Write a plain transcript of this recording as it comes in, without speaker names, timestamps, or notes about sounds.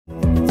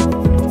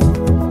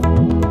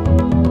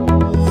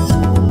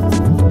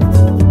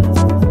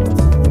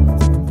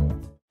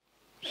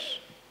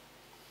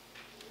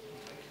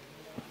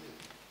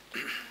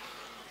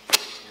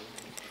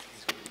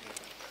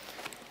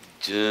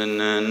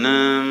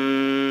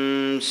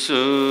Jananam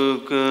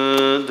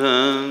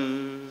sukadham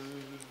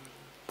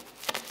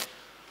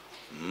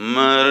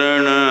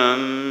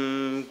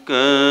maranam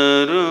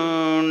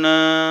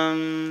karunam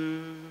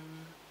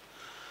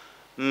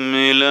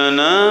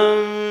milanam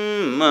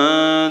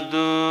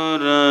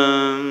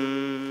maduram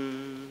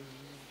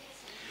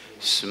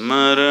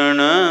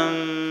smaranam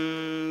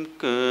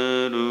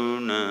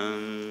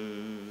karunam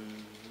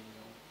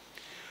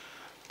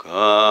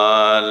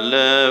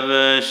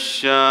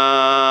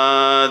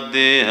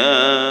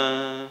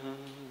kalavashadiha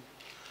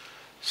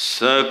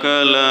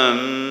sakalam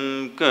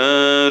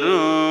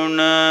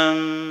karunam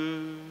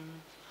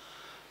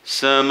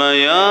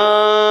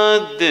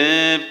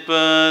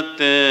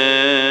samayadipate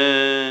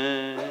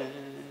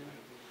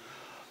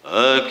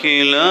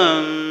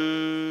akilam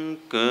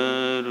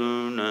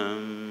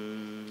karunam.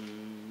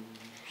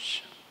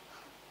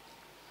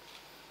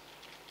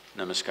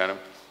 Namaskaram.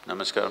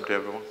 Namaskaram to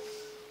everyone.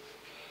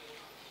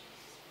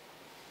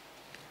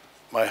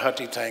 My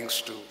hearty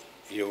thanks to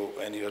you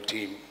and your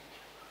team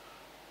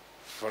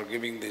for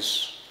giving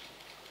this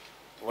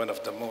one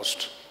of the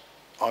most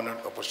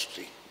honored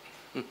opportunity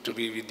to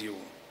be with you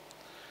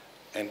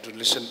and to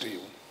listen to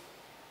you.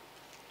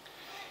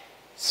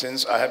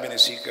 Since I have been a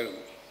seeker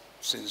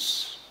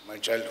since my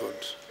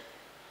childhood,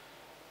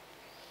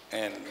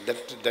 and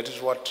that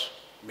is what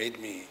made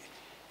me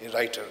a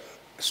writer,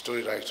 a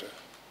story writer,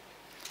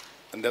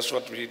 and that's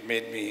what made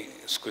me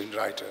a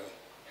screenwriter,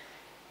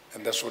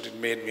 and that's what it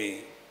made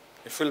me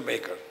a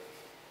filmmaker,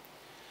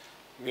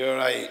 where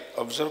I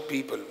observe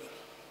people,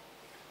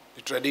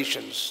 the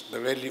traditions, the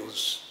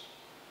values,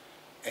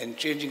 and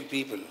changing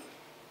people.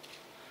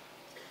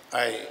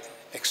 I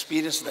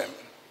experience them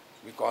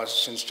because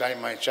since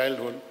my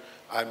childhood,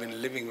 I've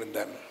been living with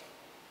them.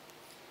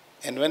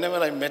 And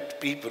whenever I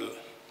met people,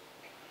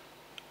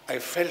 I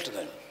felt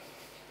them,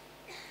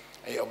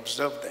 I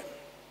observed them,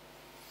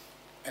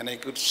 and I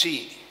could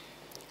see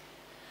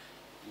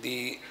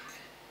the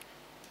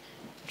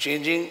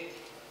changing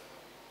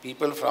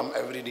people from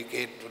every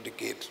decade to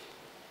decade.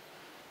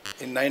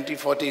 In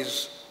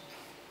 1940s,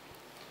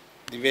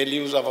 the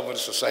values of our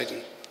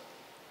society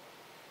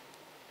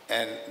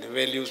and the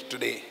values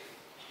today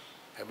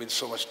have been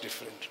so much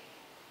different.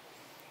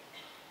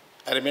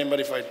 I remember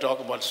if I talk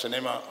about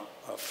cinema,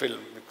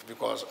 film,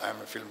 because I'm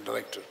a film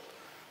director,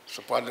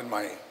 so pardon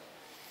my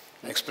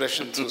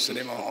expression through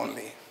cinema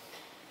only.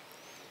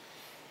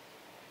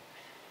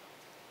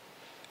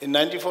 In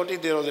 1940,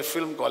 there was a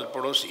film called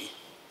Padosi,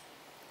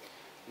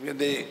 where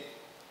they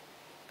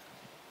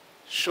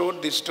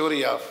showed the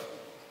story of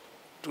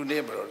two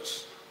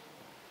neighbors,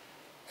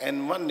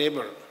 and one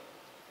neighbor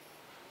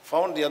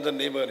found the other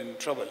neighbor in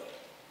trouble.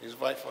 His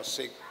wife was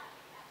sick,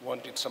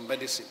 wanted some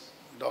medicine,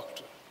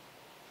 doctor.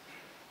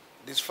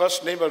 This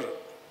first neighbor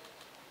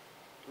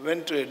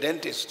went to a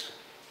dentist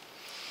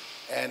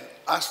and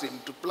asked him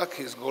to pluck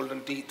his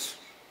golden teeth.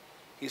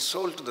 He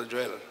sold to the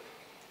jeweler,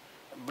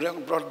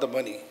 brought the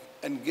money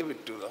and gave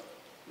it to the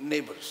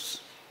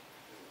neighbors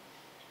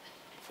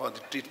for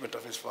the treatment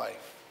of his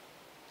wife.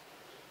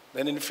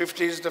 Then in the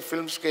 50s, the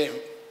films came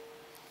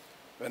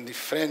when the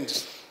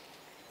friends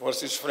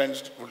versus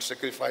friends would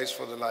sacrifice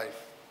for the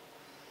life.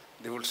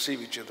 They would see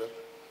each other,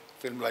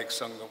 film like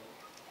Sangam.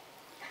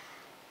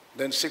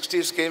 Then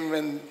 60s came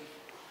when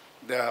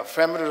the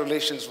family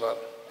relations were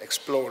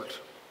explored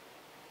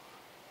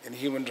in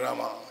human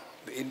drama,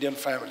 the Indian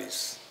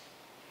families.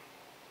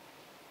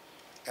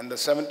 And the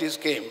 70s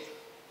came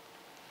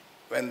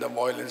when the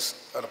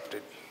violence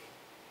erupted,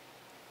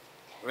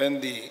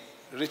 when the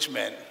rich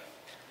man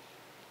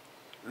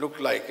looked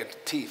like a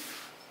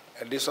thief,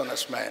 a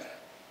dishonest man,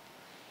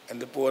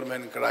 and the poor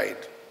man cried,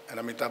 and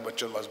Amitabh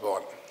Bachchan was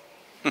born.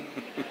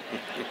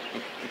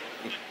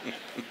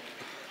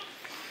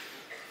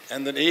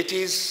 And in the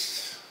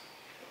 80s,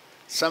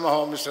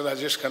 somehow Mr.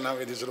 Rajesh Khanna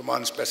with his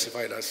romance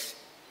pacified us.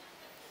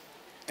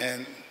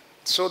 And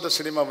so the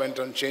cinema went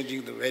on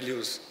changing the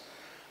values.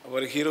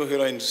 Our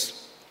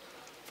hero-heroines,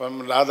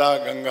 from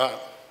Radha, Ganga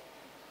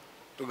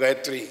to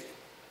Gayatri,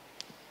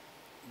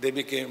 they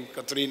became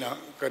Katrina,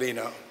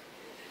 Karina,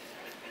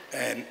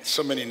 and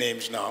so many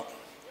names now.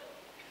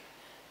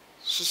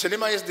 So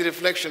cinema is the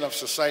reflection of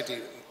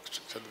society,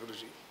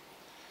 Sadhguruji.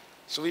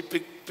 So we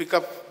pick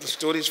up the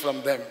stories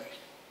from them,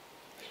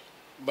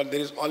 but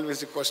there is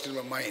always a question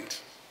in my mind.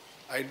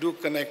 I do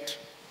connect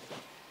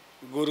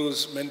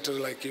gurus, mentors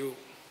like you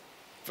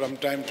from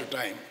time to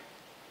time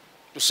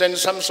to send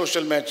some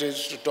social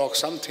message, to talk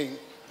something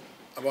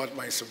about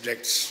my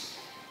subjects.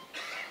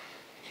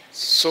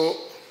 So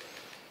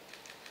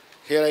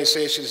here I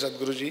say, Shri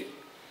Sadhguruji,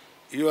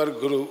 you are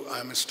Guru, I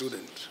am a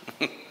student.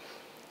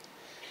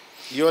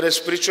 You are a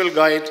spiritual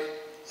guide,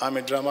 I am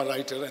a drama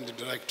writer and a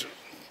director.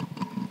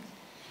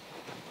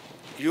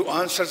 You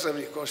answer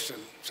every question,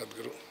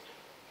 Sadhguru,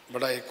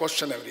 but I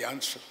question every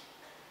answer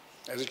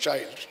as a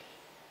child.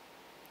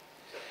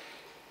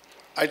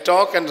 I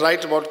talk and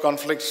write about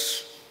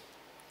conflicts.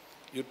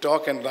 You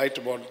talk and write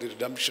about the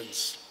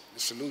redemptions, the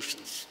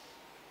solutions.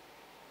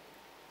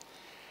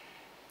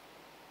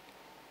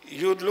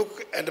 you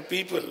look at the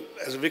people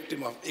as a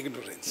victim of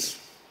ignorance.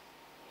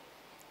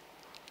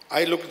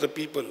 I look at the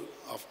people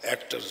of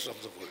actors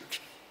of the world.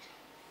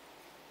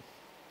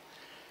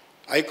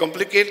 I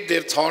complicate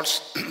their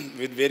thoughts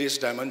with various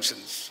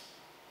dimensions.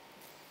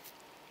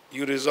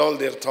 You resolve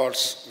their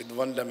thoughts with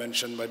one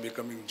dimension by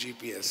becoming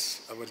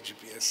GPS, our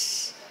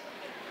GPS.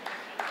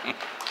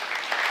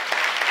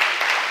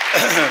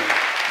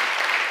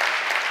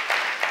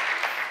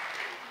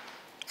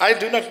 I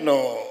do not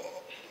know,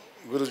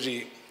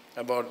 Guruji,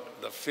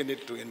 about the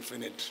finite to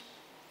infinite.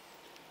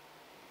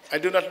 I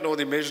do not know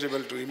the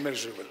measurable to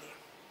immeasurable.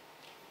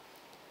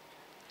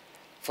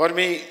 For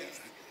me,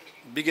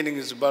 beginning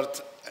is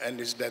birth,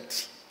 end is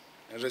death,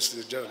 and rest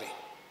is journey.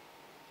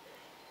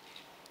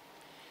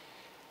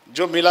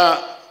 जो मिला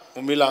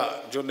वो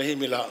मिला, जो नहीं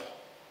मिला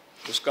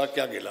उसका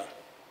क्या गिला.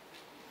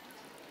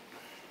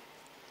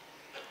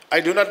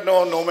 I do not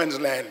know no man's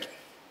land,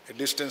 a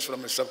distance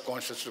from a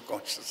subconscious to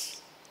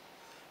conscious,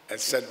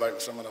 as said by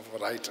someone of a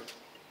writer.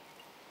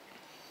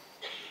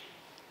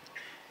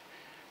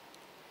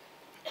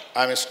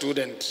 I am a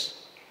student,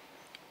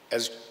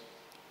 as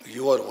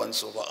you are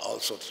once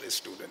also a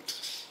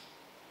student.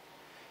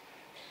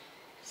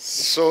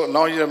 So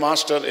now you're a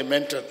master, a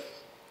mentor.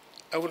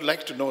 I would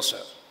like to know,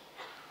 sir,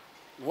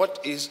 what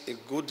is a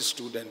good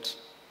student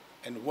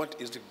and what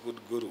is a good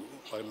guru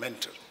or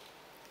mentor?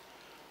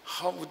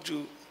 How would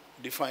you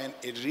define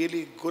a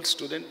really good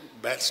student,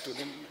 bad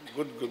student,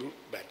 good guru,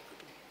 bad guru?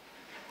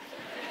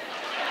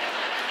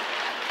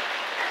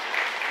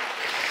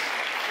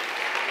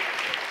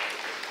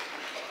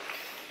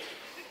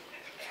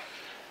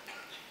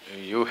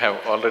 You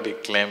have already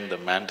claimed the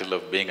mantle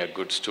of being a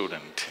good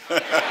student.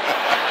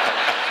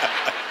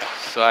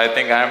 So I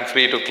think I am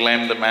free to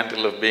claim the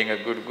mantle of being a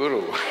good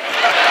guru.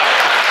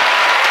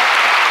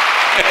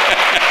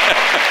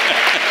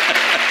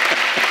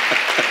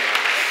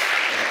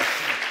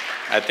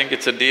 I think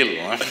it's a deal,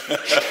 huh?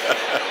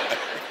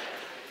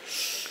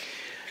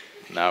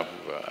 Now,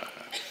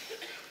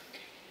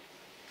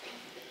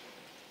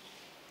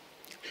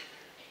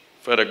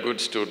 for a good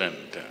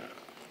student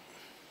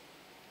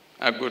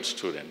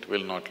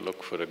will not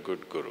look for a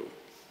good guru.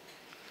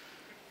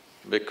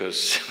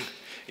 Because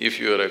if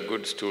you are a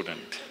good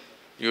student,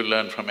 you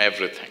learn from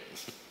everything.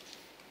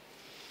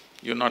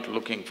 You're not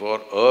looking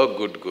for a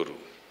good guru.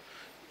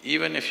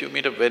 Even if you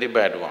meet a very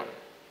bad one,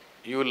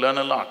 you will learn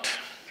a lot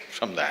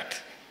from that.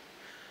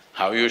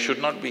 How you should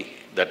not be,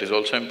 that is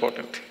also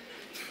important.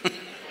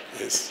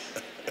 Yes.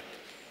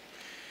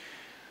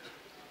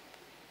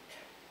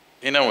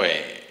 In a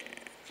way,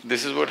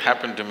 this is what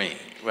happened to me.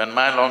 When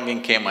my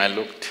longing came, I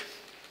looked.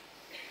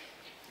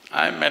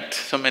 I met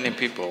so many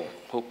people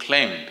who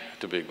claimed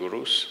to be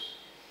gurus,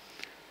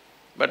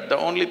 but the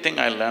only thing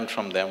I learned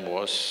from them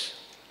was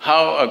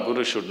how a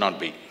guru should not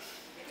be.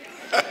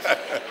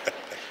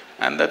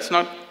 And that's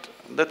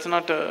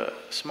not a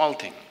small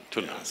thing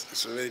to learn.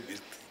 It's a very big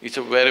thing. It's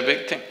a very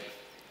big thing.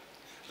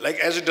 Like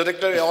as a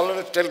director, I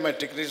always tell my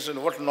technicians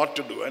what not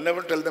to do. I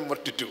never tell them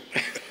what to do.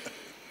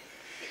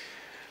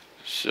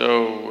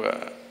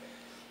 So,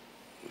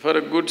 for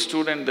a good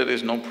student, there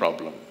is no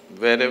problem.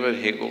 Wherever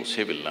he goes,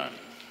 he will learn.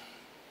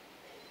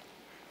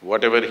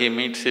 Whatever he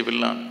meets, he will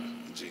learn.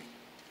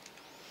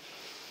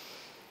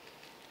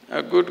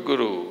 A good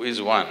guru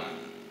is one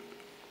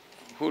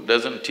who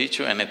doesn't teach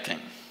you anything,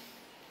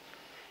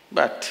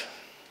 but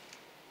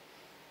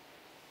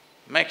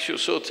makes you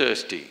so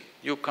thirsty,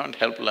 you can't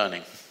help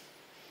learning.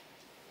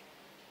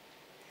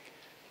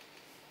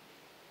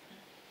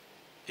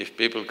 If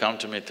people come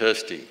to me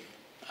thirsty,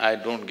 I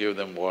don't give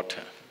them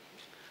water,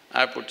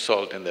 I put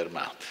salt in their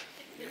mouth.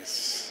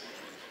 Yes.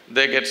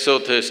 They get so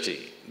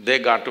thirsty, they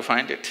got to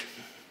find it.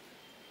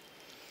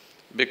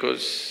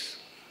 Because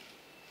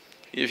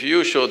if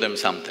you show them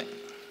something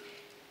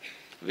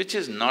which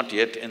is not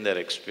yet in their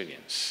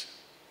experience,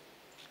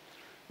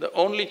 the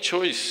only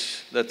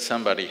choice that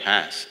somebody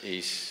has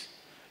is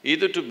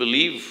either to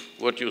believe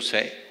what you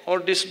say or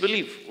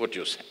disbelieve what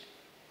you say.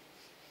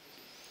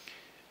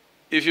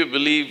 If you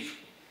believe,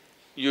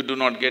 you do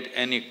not get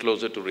any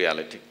closer to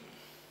reality.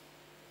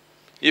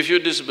 If you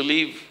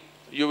disbelieve,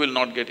 you will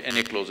not get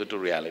any closer to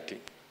reality.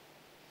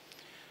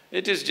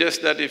 It is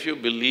just that if you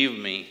believe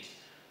me,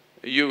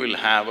 you will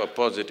have a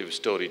positive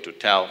story to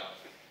tell.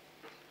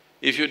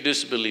 If you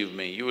disbelieve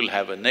me, you will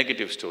have a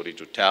negative story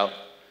to tell,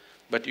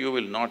 but you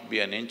will not be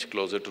an inch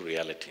closer to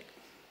reality.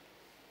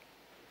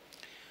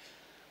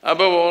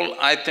 Above all,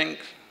 I think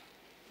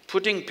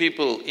putting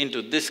people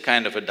into this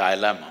kind of a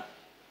dilemma,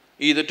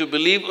 either to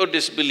believe or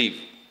disbelieve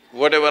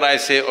whatever I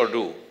say or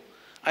do,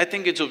 I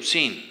think it's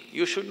obscene.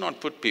 You should not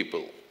put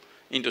people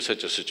into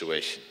such a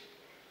situation.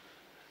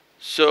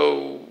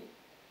 So,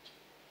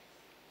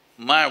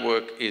 my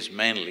work is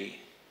mainly,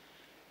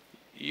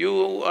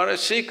 you are a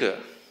seeker,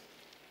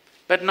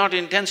 but not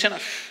intense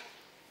enough.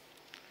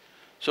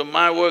 So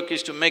my work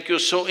is to make you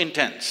so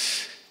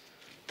intense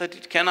that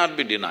it cannot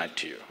be denied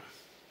to you.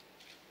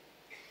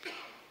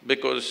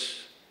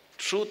 Because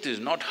truth is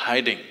not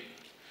hiding,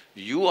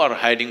 you are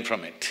hiding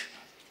from it.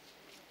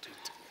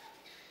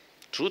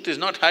 Truth is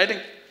not hiding,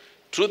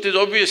 Truth is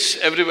obvious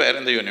everywhere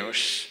in the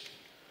universe.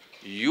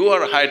 You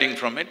are hiding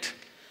from it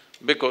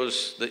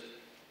because the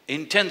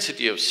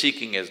intensity of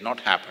seeking has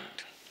not happened.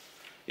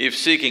 If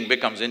seeking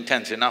becomes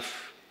intense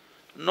enough,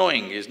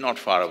 knowing is not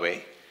far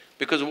away,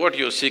 because what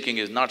you're seeking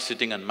is not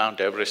sitting on Mount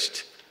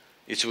Everest,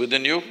 it's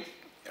within you.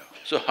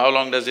 So how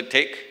long does it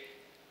take?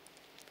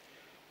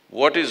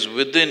 What is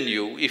within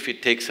you, if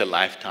it takes a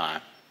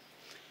lifetime?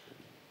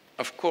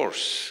 Of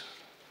course,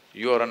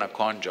 you are on a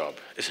con job,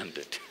 isn't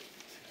it?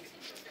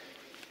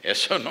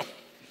 Yes or no?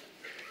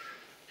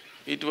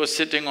 It was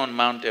sitting on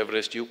Mount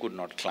Everest, you could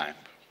not climb.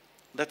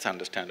 That's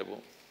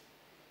understandable.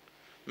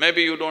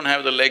 Maybe you don't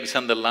have the legs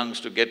and the lungs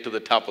to get to the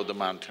top of the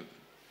mountain.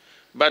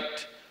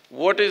 But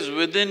what is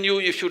within you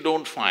if you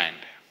don't find?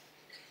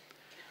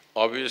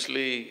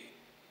 Obviously,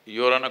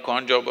 you're on a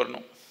con job or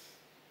no?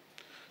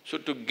 So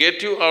to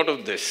get you out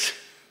of this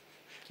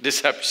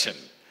deception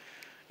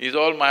is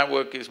all my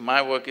work is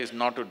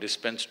not to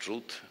dispense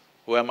truth.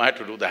 Who am I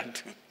to do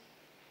that?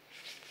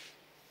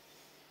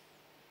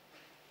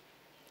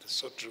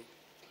 So true,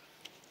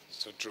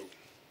 so true.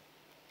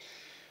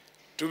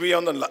 To be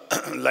on the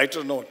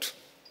lighter note,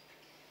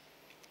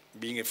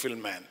 being a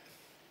film man,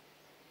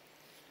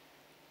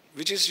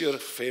 which is your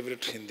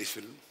favorite Hindi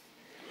film?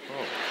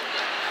 Oh.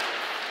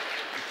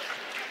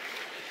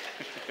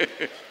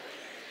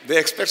 They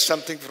expect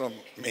something from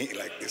me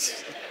like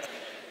this.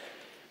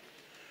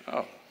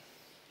 Oh.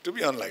 To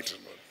be on lighter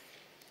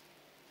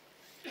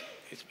note.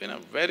 It's been a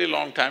very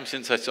long time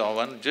since I saw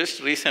one.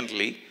 Just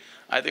recently,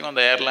 I think on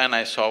the airline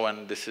I saw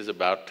one. This is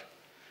about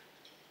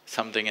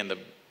something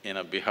in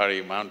a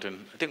Bihari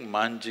mountain, I think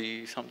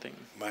Manji something.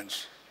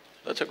 Manji.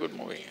 That's a good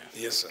movie.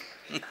 Yes, sir.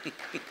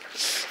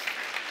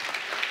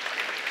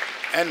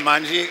 And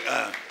Manji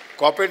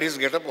copied his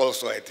get-up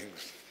also, I think.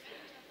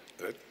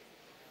 Right?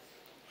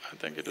 I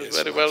think it was Yes,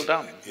 very Manji. well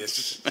done.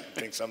 Yes, I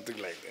think something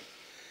like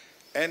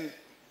that. And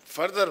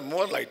further,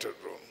 more lighter,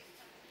 bro.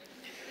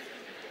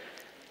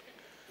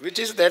 Which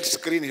is that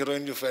screen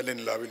heroine you fell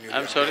in love in your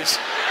I'm sorry?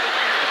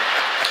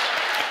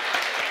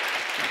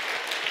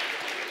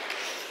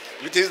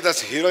 Which is the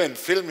heroine,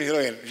 film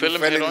heroine, Film you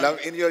fell heroine? in love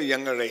in your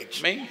younger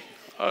age. Me?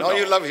 Oh, Now no.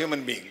 you love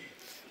human being.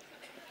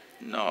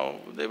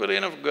 No, there were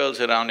enough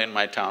girls around in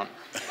my town.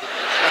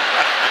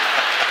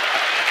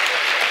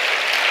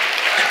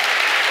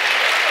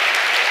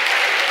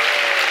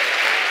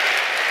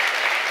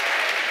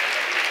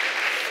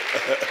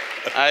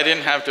 I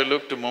didn't have to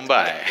look to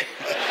Mumbai.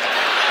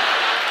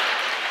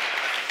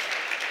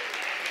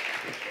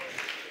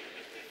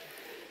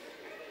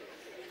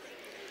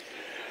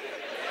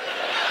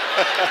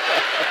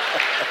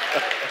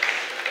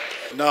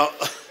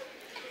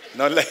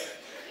 Now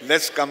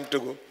let's come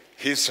to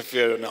his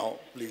affair now,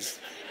 please.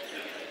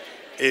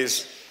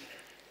 Is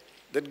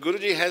that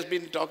Guruji has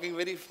been talking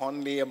very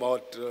fondly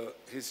about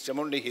his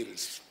Chamundi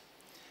Hills.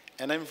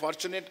 And I'm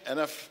fortunate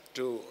enough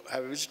to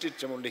have visited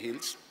Chamundi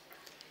Hills.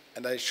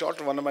 And I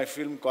shot one of my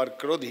film called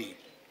Krodhi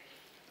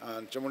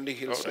on Chamundi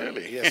Hills. Oh,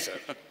 really? Yes,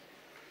 sir.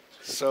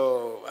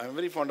 So I'm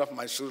very fond of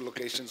Mysore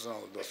locations and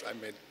all those. I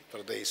made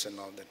Pradesh and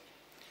all that.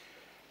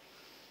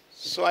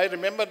 So I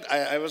remember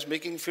I was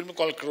making a film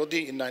called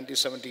Krodhi in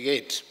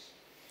 1978.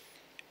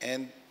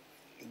 And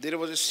there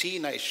was a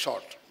scene I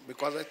shot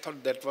because I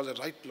thought that was the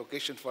right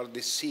location for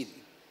this scene.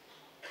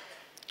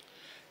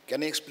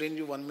 Can I explain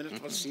you 1 minute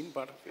for the scene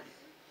part of it?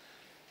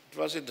 It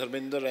was a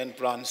Dharmender and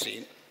Pran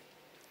scene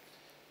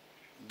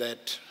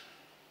that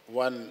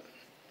one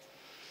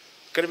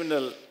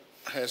criminal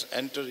has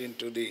entered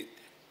into the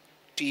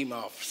team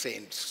of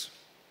saints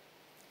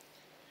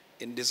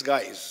in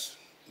disguise.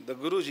 The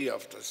Guruji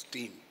of this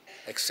team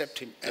accept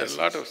him There are as… a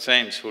lot of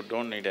saints who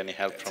don't need any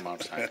help from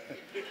outside.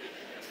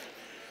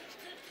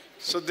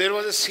 So there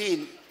was a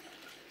scene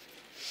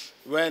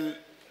when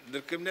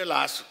the criminal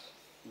asked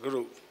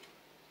Guru,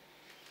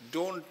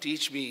 don't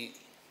teach me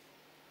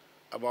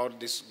about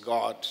this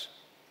God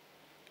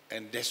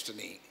and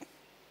destiny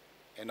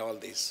and all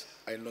this.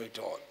 I know it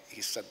all.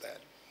 He said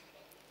that.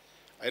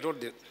 I wrote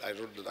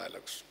the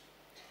dialogues.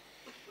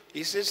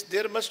 He says,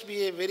 there must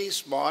be a very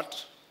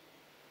smart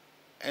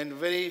and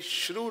very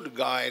shrewd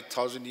guy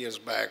 1,000 years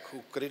back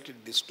who created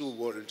these two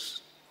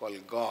worlds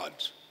called God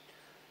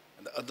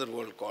and the other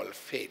world called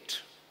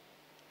fate.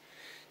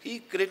 He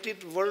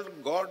created world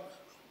God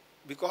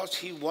because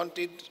he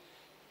wanted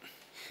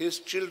his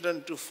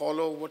children to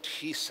follow what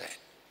he said,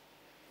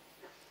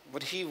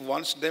 what he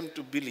wants them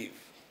to believe.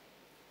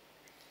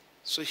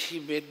 So he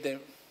made them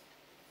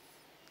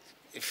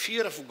a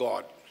fear of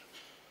God.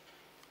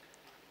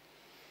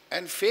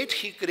 And fate,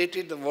 he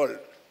created the world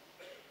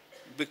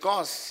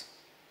because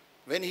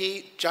when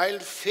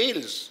child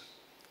fails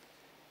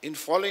in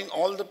following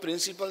all the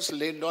principles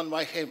laid down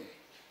by him,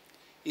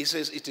 he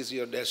says, it is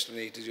your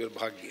destiny, it is your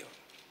bhagya.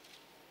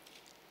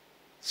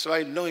 So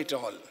I know it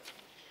all.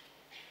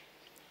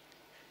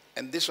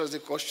 And this was the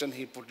question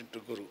he put it to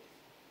Guru.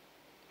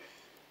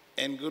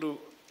 And Guru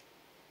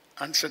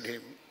answered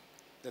him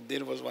that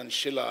there was one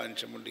Shila in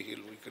Chamundi Hill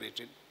we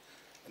created,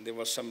 and there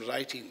were some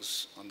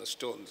writings on the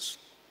stones.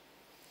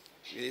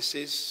 He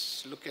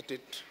says, look at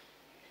it.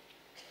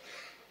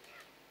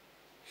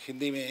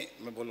 Hindi में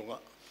मैं बोलूँगा,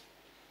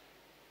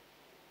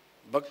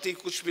 भक्ति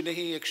कुछ भी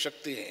नहीं, एक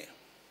शक्ति है।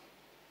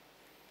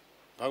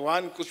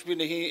 भगवान कुछ भी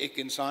नहीं, एक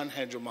इंसान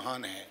है जो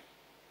महान है।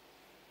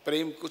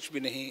 प्रेम कुछ भी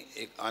नहीं,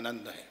 एक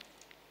आनंद है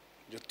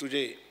जो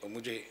तुझे और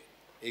मुझे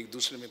एक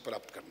दूसरे में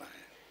प्राप्त करना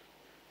है।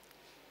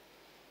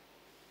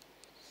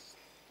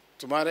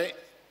 तुम्हारे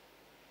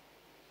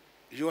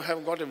you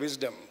have got a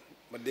wisdom,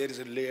 but there is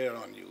a layer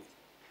on you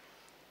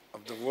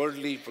of the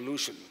worldly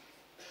pollution.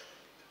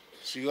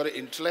 So you are an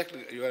intellect,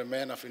 you are a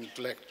man of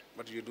intellect,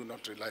 but you do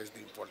not realize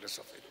the importance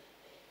of it.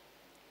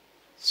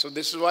 So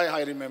this is why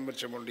I remember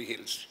Chamundi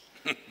Hills,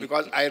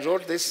 because I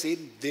wrote this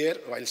scene there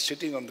while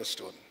sitting on the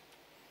stone.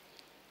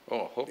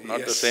 Oh, hope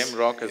not the same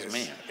rock as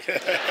me.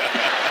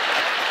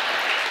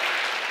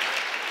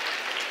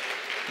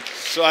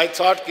 So I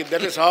thought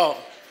that is how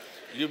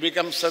you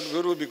become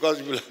Sadhguru,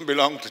 because you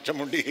belong to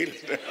Chamundi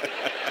Hills.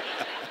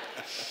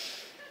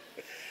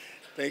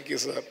 Thank you,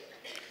 sir.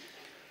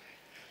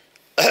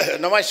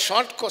 Now my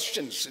short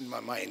questions in my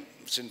mind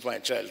since my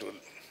childhood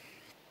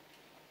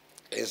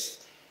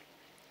is,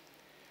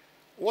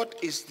 what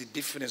is the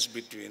difference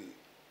between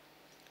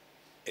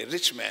a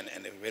rich man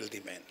and a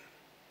wealthy man?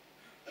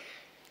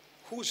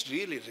 Who's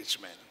really rich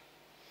man?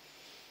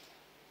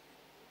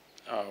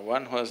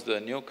 One who has the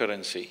new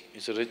currency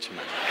is a rich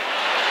man.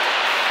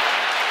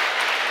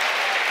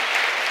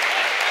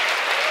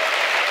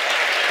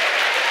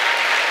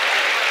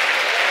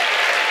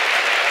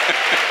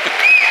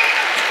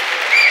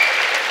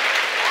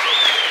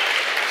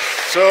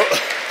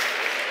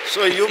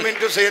 So you mean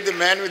to say the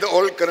man with the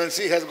old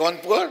currency has gone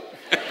poor?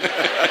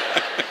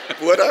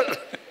 Poorer?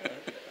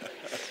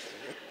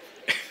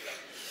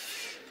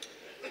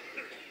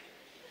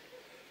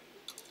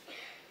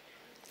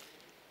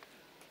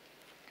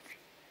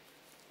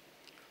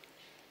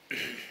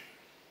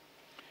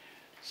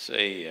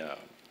 Say,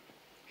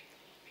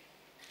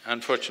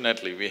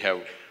 unfortunately, we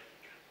have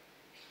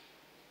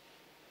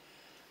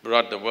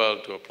brought the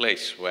world to a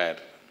place where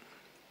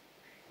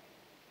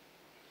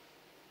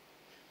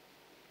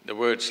the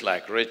words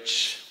like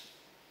rich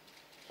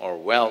or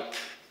wealth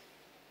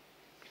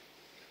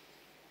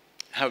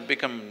have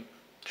become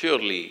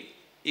purely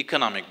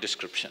economic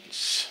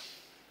descriptions.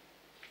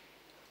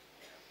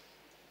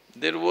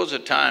 There was a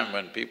time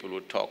when people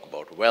would talk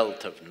about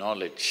wealth of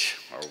knowledge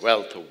or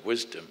wealth of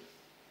wisdom.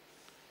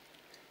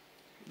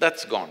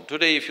 That's gone.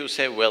 Today if you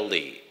say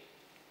wealthy,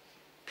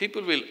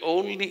 people will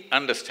only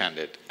understand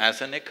it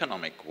as an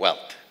economic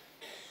wealth.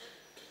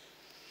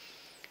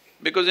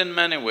 Because in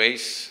many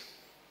ways,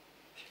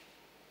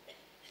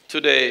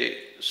 today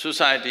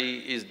society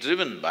is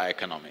driven by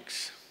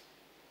economics.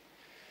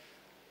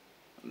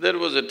 There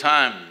was a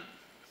time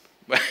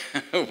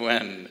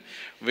when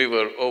we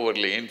were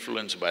overly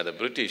influenced by the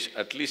British,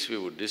 at least we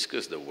would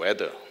discuss the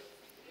weather.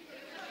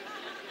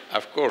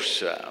 Of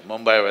course,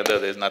 Mumbai weather,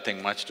 there's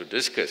nothing much to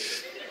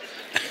discuss.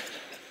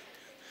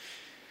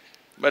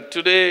 But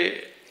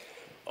today,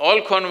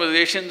 all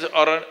conversations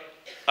are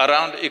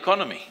around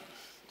economy,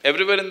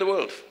 everywhere in the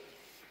world.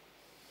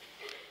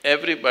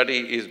 Everybody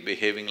is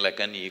behaving like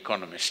an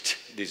economist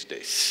these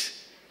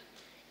days,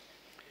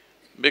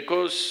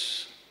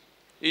 because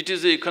it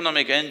is the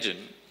economic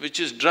engine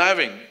which is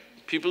driving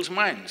people's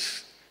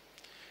minds.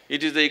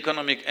 It is the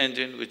economic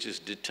engine which is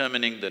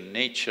determining the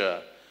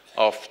nature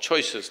of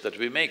choices that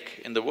we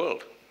make in the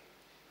world.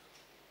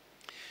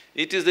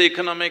 It is the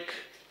economic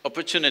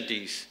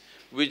opportunities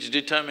which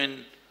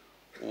determine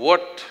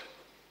what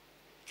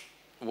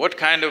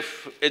kind of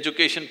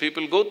education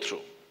people go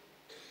through.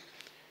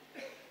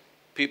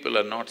 People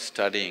are not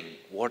studying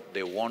what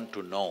they want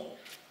to know,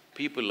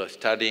 people are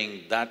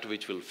studying that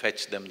which will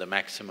fetch them the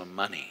maximum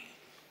money.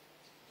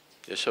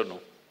 Yes or no?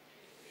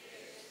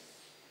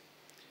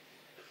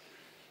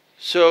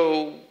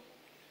 So,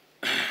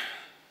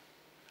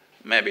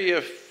 maybe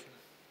a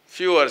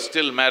few are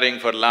still marrying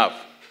for love.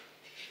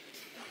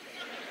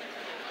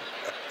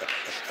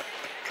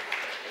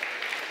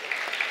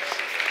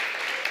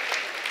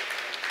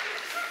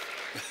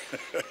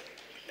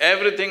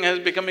 Everything has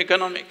become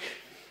economic.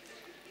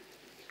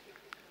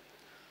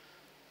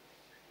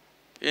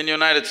 In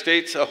United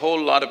States, a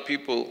whole lot of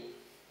people,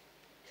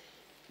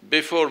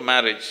 before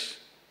marriage,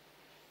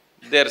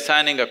 they're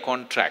signing a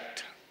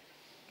contract.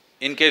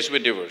 In case we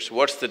divorce,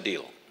 what's the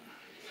deal?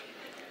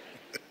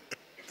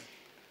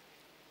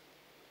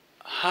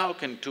 How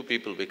can two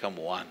people become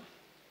one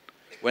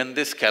when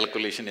this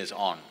calculation is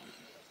on?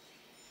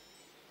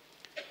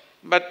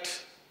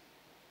 But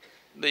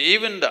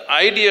even the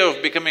idea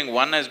of becoming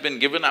one has been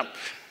given up.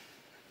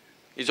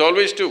 It's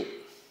always two.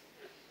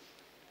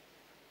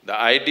 The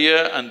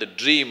idea and the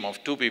dream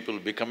of two people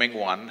becoming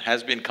one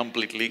has been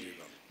completely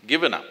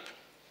given up,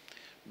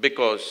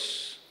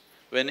 because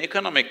when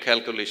economic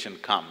calculation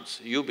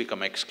comes, you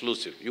become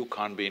exclusive, you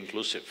can't be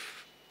inclusive.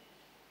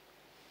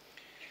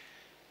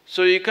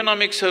 So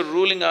economics are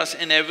ruling us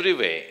in every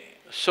way.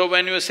 So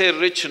when you say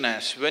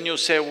richness, when you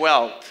say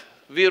wealth,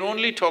 we are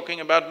only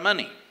talking about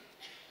money.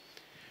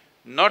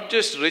 Not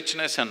just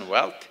richness and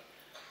wealth.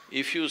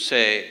 If you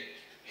say,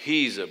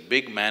 he is a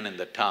big man in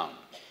the town,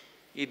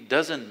 it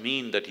doesn't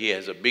mean that he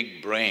has a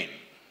big brain.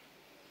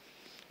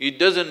 It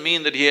doesn't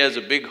mean that he has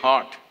a big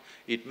heart.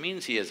 It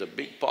means he has a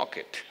big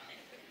pocket.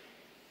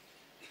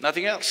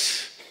 Nothing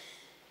else.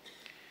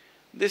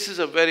 This is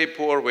a very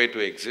poor way to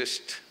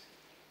exist.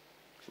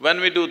 When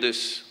we do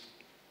this,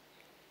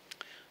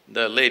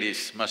 the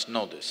ladies must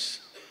know this.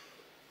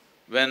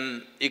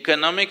 When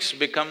economics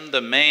become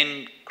the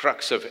main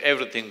crux of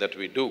everything that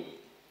we do,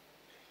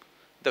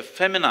 the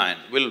feminine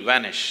will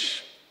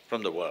vanish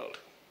from the world,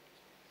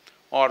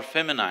 or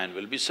feminine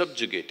will be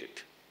subjugated.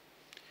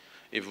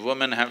 If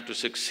women have to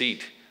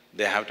succeed,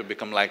 they have to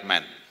become like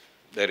men.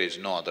 There is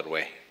no other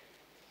way.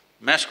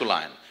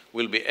 Masculine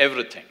will be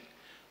everything.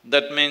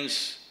 That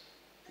means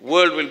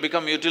world will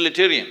become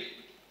utilitarian.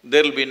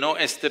 There'll be no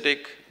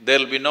aesthetic,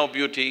 there'll be no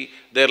beauty,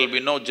 there'll be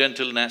no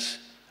gentleness.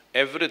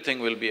 Everything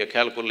will be a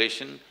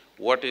calculation,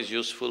 what is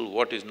useful,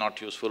 what is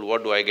not useful,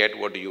 what do I get,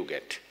 what do you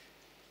get.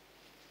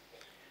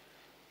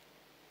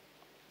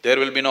 There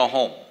will be no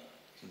home,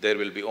 there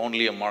will be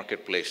only a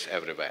marketplace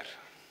everywhere.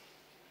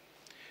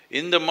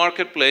 In the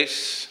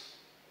marketplace,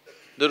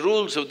 the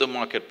rules of the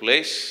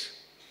marketplace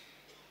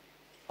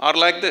are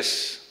like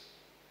this.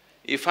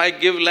 If I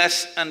give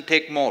less and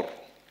take more,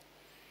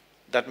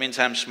 that means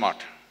I'm smart.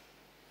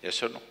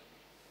 Yes or no?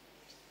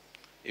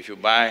 If you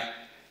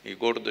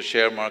go to the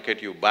share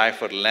market, you buy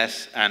for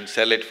less and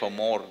sell it for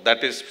more,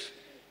 that is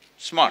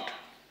smart.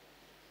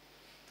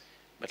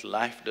 But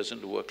life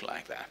doesn't work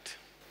like that.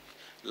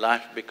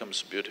 Life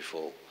becomes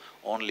beautiful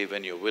only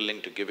when you're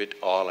willing to give it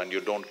all and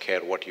you don't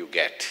care what you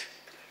get.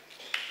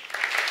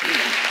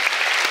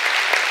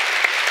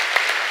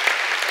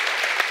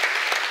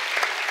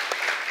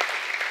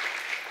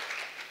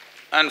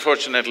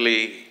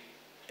 Unfortunately,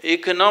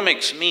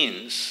 economics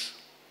means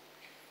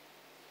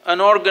an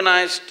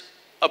organized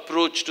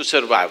approach to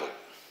survival.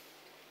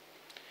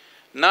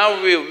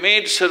 Now we've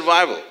made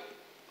survival.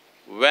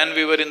 When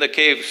we were in the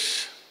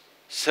caves,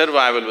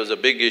 survival was a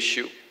big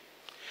issue.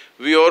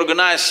 We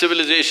organized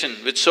civilization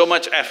with so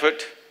much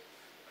effort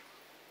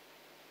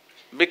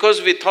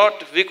because we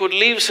thought we could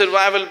leave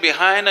survival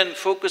behind and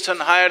focus on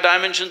higher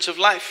dimensions of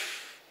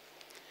life.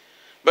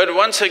 But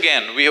once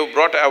again, we have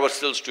brought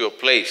ourselves to a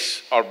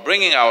place, or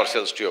bringing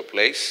ourselves to a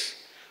place,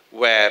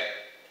 where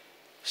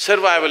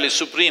survival is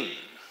supreme.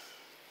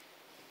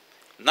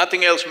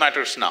 Nothing else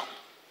matters now.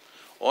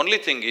 Only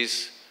thing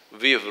is,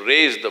 we have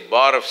raised the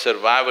bar of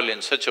survival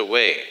in such a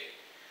way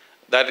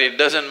that it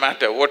doesn't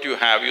matter what you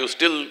have, you're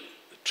still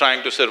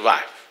trying to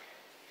survive.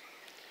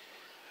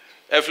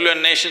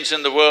 Affluent nations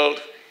in the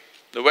world,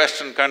 the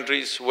Western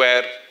countries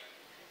where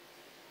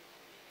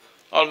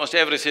almost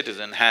every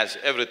citizen has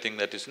everything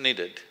that is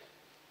needed,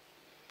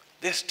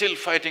 they're still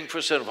fighting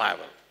for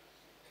survival.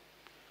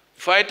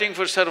 Fighting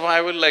for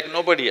survival like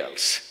nobody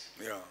else.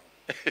 Yeah.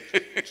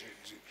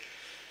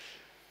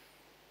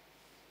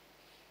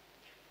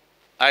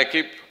 I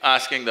keep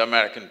asking the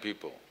American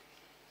people,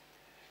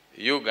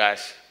 you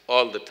guys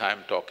all the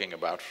time talking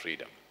about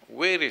freedom.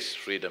 Where is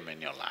freedom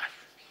in your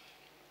life?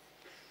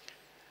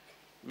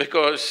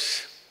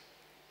 Because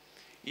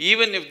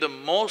even if the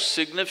most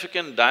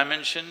significant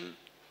dimension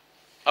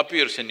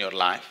appears in your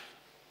life,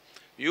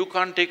 you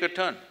can't take a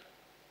turn.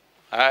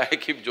 I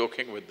keep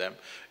joking with them,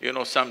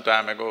 some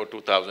time ago,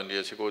 2000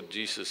 years ago,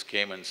 Jesus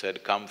came and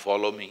said, "Come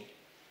follow me."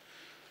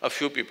 A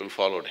few people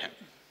followed him.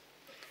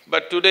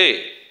 But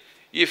today,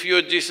 if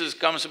your Jesus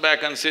comes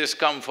back and says,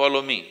 "Come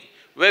follow me,"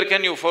 where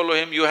can you follow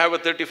him? You have a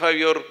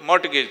 35-year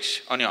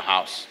mortgage on your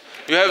house.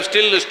 You have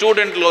still a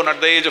student loan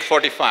at the age of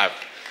 45.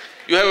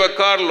 You have a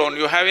car loan,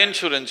 you have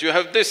insurance, you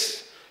have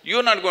this.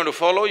 You're not going to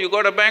follow, you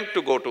got a bank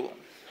to go to.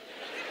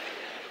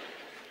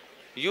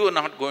 You are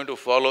not going to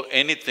follow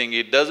anything,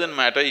 it doesn't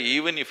matter,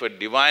 even if a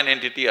divine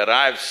entity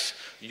arrives,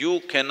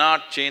 you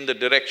cannot change the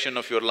direction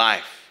of your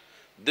life.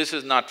 This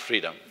is not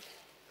freedom.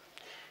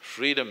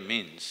 Freedom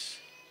means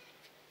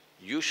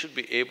you should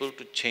be able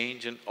to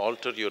change and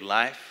alter your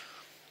life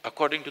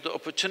according to the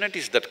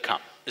opportunities that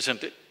come,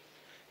 isn't it?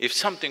 If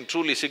something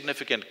truly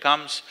significant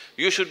comes,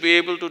 you should be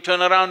able to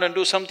turn around and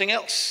do something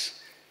else.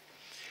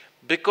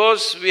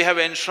 Because we have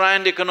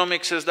enshrined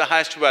economics as the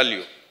highest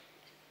value,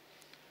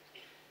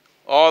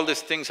 all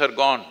these things are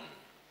gone.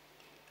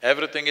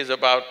 Everything is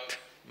about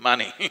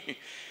money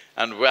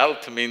and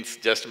wealth means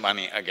just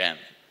money again.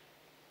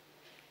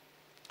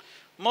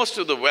 Most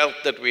of the wealth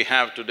that we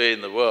have today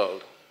in the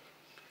world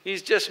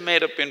is just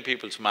made up in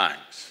people's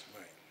minds.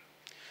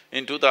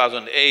 In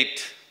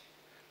 2008,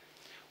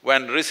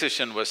 when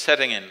recession was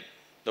setting in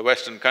the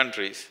Western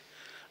countries,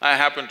 I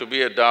happened to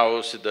be at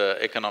Davos at the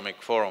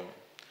Economic Forum.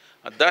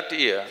 That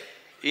year,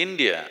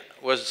 India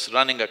was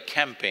running a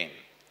campaign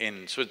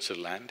in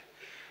Switzerland.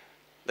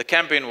 The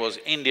campaign was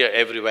India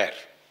everywhere.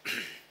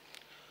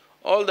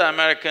 All the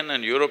American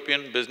and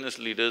European business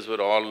leaders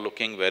were all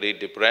looking very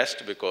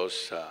depressed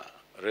because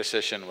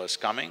recession was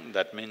coming.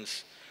 That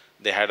means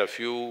they had a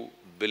few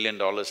 $1 billion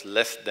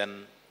less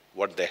than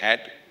what they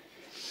had.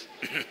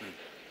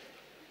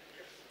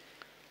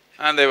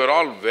 And they were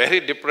all very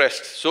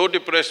depressed. So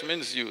depressed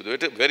means they were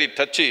very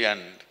touchy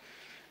and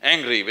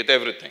angry with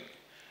everything.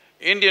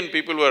 Indian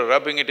people were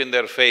rubbing it in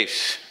their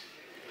face.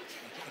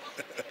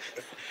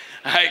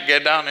 I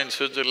get down in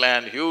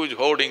Switzerland, huge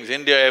hoardings,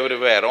 India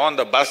everywhere, on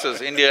the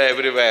buses, India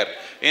everywhere,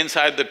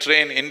 inside the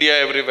train, India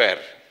everywhere.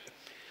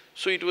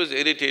 So it was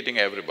irritating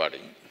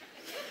everybody.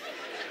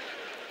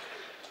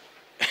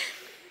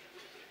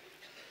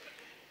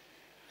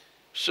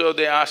 So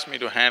they asked me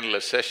to handle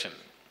a session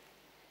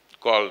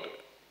called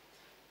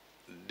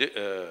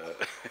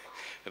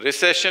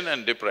recession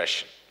and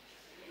depression.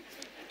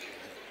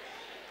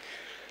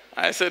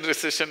 I said,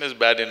 recession is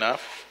bad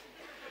enough,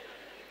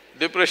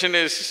 depression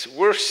is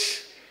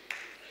worse.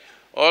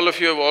 All of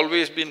you have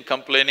always been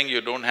complaining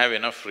you don't have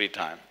enough free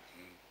time.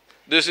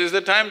 This is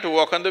the time to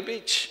walk on the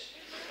beach.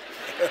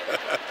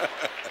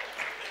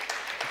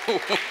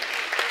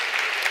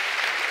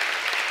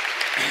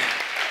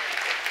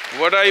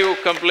 What are you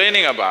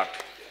complaining about?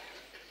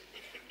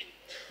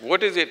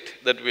 What is it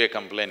that we are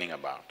complaining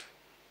about?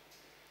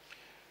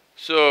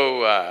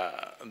 So,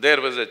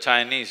 there was a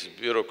Chinese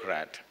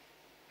bureaucrat.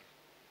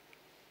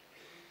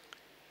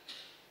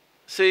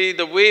 See,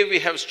 the way we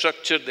have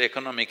structured the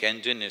economic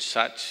engine is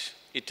such,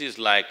 it is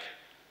like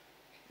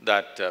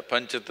that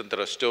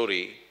Panchatantra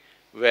story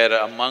where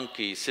a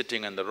monkey is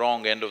sitting on the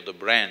wrong end of the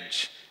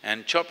branch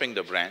and chopping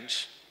the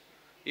branch.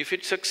 If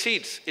it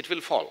succeeds, it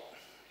will fall.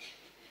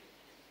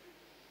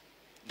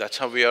 That's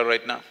how we are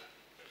right now.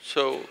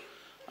 So,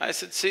 I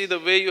said, see, the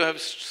way you have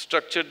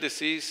structured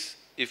this is,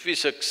 if we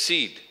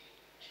succeed,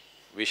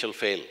 we shall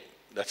fail.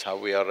 That's how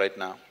we are right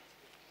now.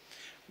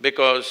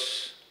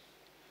 Because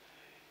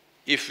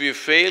if we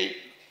fail,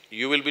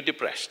 you will be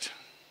depressed.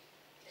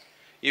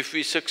 If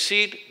we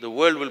succeed, the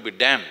world will be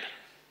damned.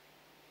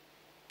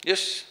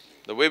 Yes,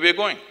 the way we're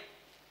going.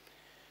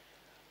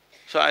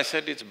 So I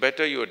said, it's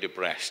better you are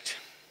depressed.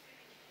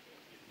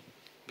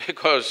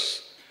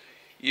 Because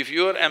if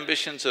your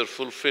ambitions are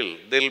fulfilled,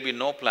 there'll be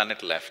no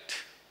planet left.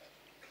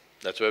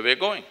 That's where we're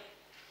going.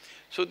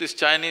 So this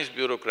Chinese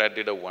bureaucrat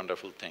did a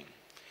wonderful thing.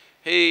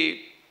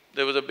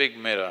 There was a big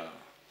mirror,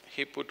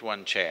 he put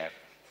one chair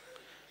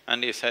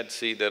and he said,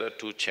 see, there are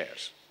two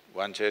chairs,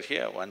 one chair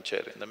here, one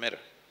chair in the mirror.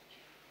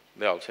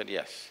 They all said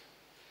yes.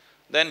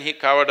 Then he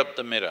covered up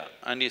the mirror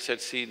and he said,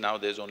 see, now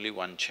there's only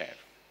one chair.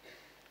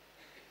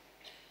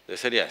 They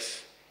said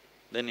yes.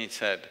 Then he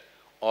said,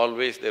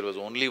 always there was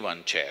only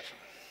one chair.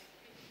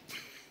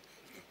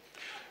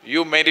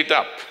 You made it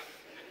up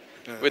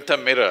with a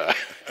mirror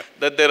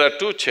that there are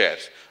two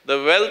chairs.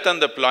 The wealth on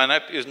the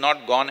planet is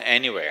not gone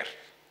anywhere.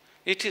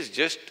 It is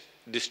just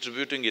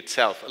distributing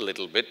itself a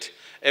little bit.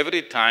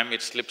 Every time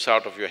it slips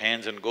out of your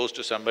hands and goes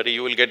to somebody,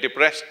 you will get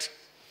depressed.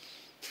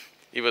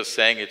 He was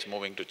saying it's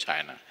moving to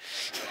China.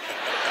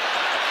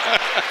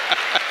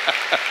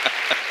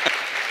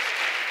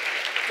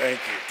 Thank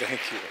you,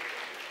 thank you.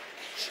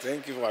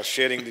 Thank you for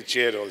sharing the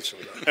chair also.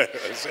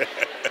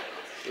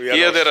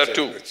 Here there are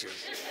two.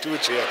 Two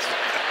chairs.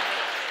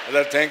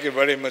 Thank you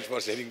very much for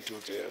sharing two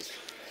chairs.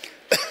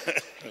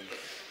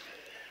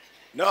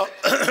 Now,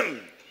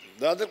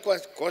 the other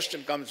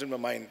question comes in my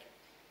mind,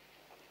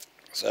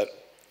 sir,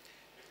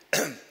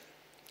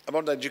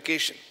 about the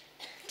education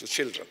to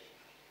children.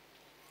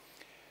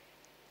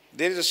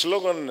 There is a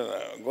slogan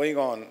going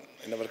on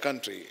in our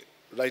country,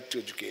 right to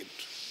educate,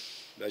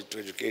 right to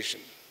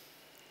education.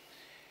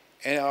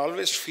 And I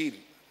always feel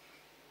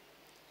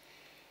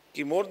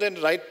that more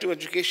than right to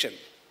education,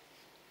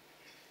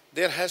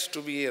 there has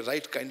to be a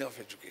right kind of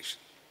education.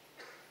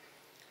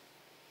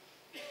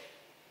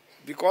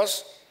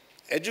 Because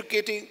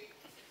educating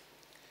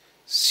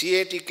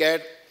CAT,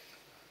 CAT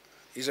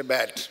is a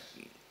bad,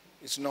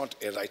 it's not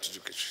a right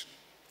education.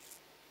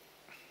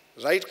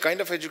 Right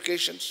kind of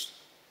education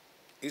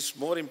is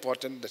more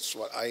important, that's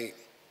what I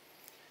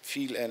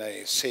feel and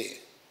I say.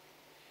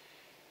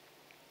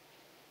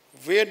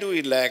 Where do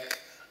we lack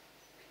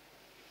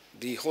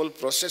the whole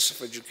process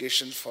of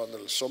education for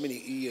so many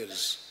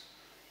years,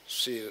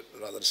 say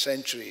rather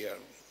century or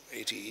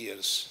 80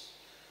 years,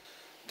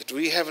 that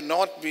we have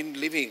not been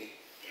living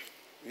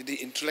with the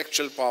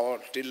intellectual power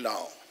till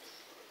now.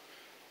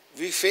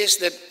 We face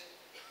that,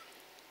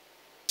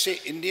 say,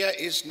 India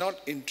is not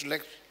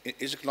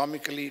is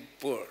economically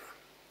poor.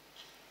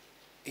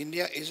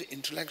 India is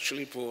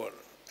intellectually poor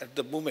at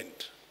the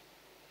moment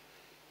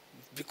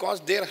because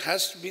there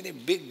has been a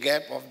big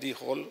gap of the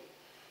whole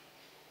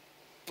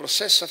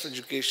process of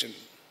education,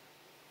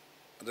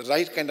 the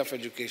right kind of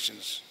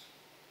educations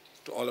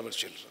to all our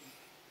children.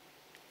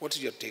 What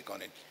is your take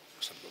on it,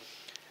 Sadhguru?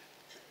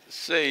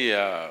 Say,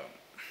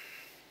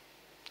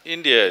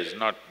 India is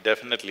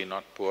definitely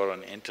not poor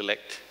on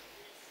intellect.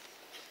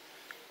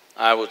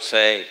 I would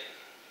say…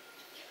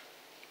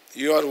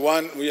 You are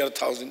one, we are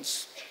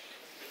thousands.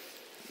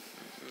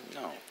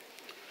 No.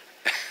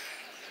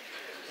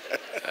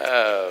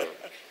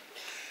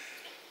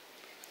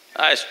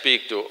 I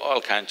speak to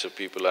all kinds of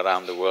people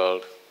around the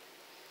world,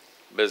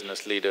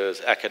 business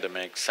leaders,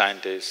 academics,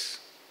 scientists,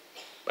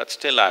 but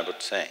still I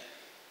would say…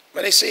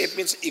 When I say it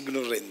means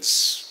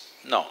ignorance.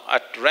 No,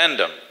 at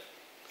random,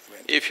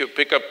 if you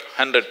pick up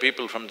 100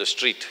 people from the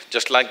street,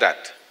 just like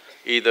that,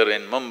 either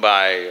in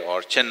Mumbai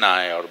or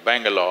Chennai or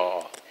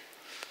Bangalore,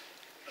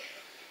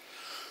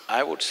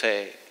 I would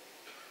say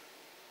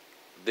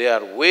they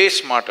are way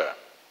smarter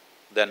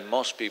than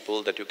most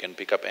people that you can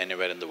pick up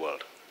anywhere in the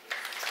world.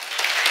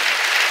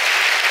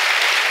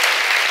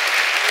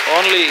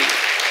 Only…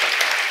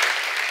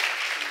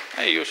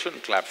 Hey, you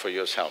shouldn't clap for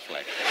yourself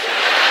like that.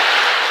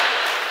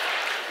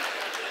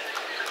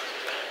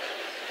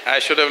 I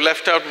should have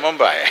left out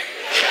Mumbai.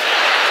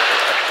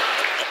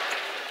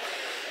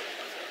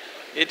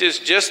 It is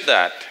just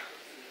that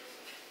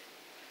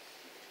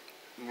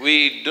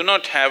we do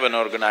not have an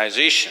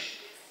organization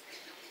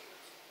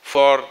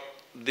for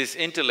this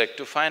intellect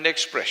to find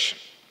expression.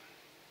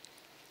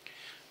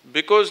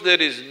 Because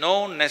there is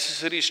no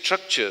necessary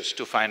structures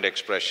to find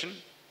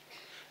expression,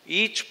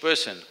 each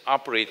person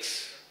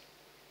operates…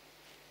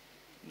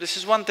 This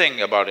is one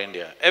thing about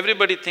India,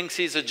 everybody thinks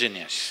he's a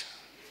genius.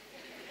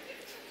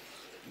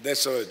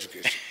 That's our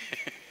education.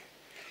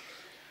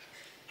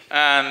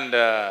 And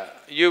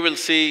you will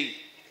see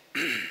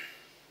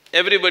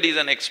everybody is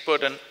an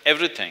expert on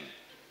everything.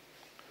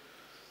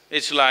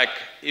 It's like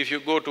if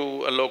you go to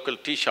a local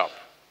tea shop,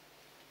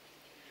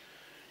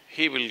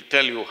 he will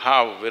tell you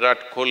how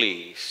Virat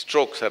Kohli's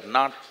strokes are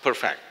not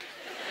perfect,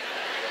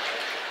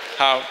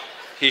 how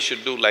he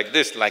should do like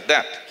this, like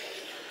that.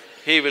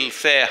 He will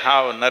say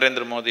how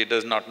Narendra Modi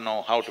does not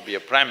know how to be a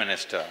prime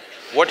minister,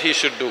 what he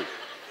should do.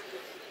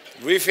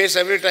 We face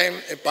every time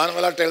a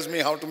panwala tells me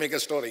how to make a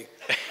story.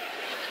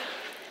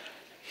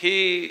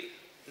 He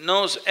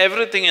knows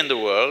everything in the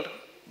world,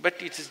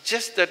 but it is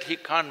just that he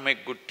can't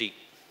make good tea.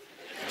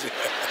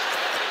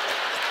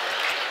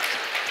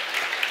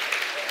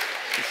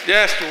 It's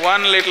just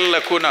one little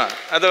lacuna,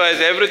 otherwise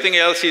everything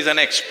else he's an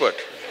expert.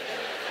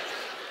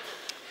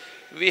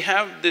 We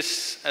have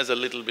this as a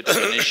little bit of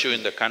an issue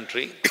in the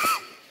country.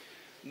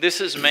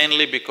 This is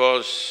mainly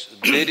because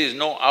there is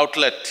no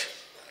outlet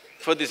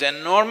for this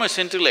enormous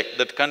intellect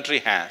that country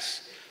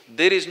has.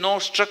 There is no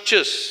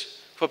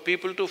structures for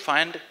people to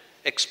find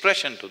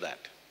expression to that.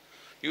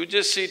 You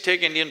just see,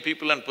 take Indian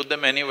people and put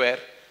them anywhere,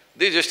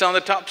 they're just on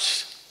the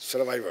tops.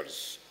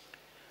 Survivors.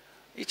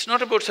 It's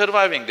not about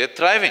surviving, they're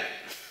thriving.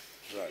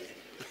 Right.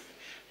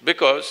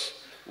 Because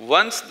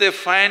once they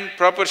find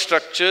proper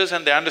structures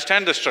and they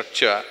understand the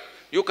structure,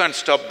 you can't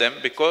stop them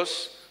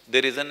because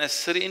there is a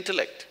necessary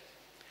intellect.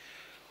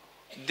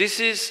 This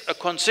is a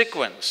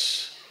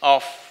consequence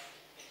of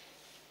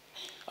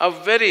a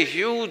very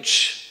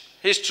huge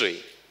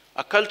history,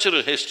 a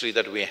cultural history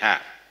that we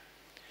have.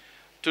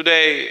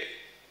 Today,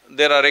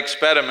 there are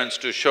experiments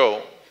to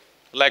show,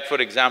 like for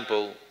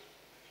example,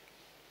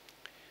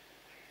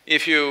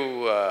 if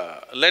you…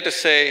 let us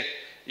say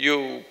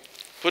you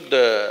put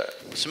the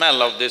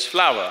smell of this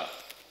flower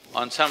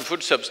on some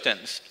food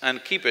substance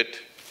and keep it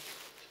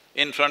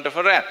in front of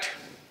a rat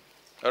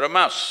or a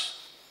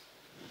mouse,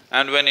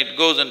 and when it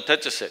goes and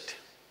touches it,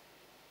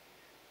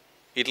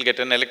 it'll get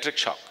an electric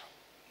shock.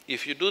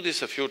 If you do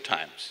this a few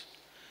times,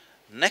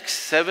 next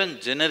 7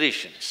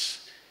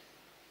 generations,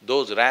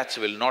 those rats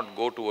will not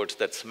go towards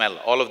that smell,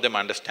 all of them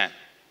understand.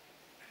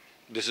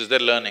 This is their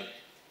learning.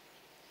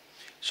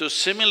 So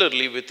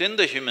similarly, within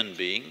the human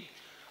being,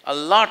 a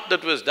lot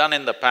that was done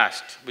in the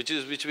past,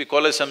 which we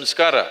call as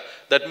samskara,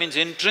 that means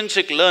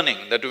intrinsic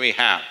learning that we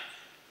have,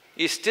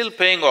 is still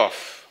paying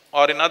off,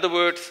 or in other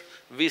words,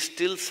 we're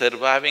still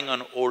surviving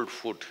on old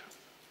food.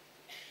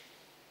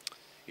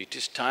 It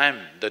is time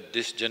that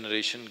this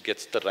generation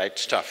gets the right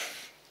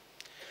stuff.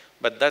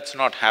 But that's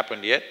not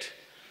happened yet,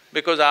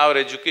 because our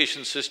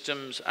education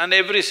systems and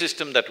every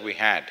system that we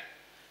had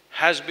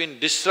has been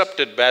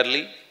disrupted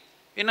badly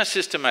in a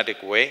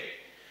systematic way,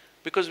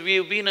 because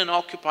we've been an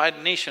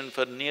occupied nation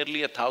for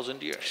nearly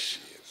 1,000 years.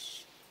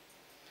 Yes.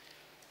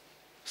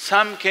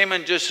 Some came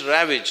and just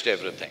ravaged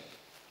everything.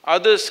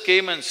 Others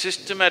came and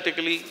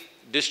systematically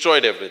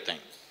destroyed everything.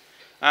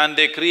 And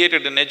they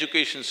created an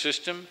education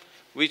system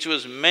which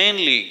was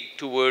mainly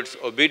towards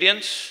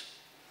obedience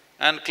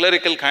and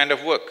clerical kind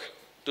of work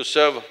to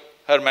serve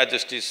Her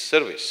Majesty's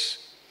service.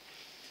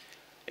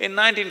 In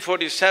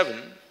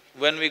 1947,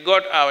 when we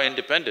got our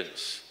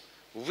independence,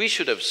 we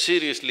should have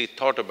seriously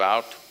thought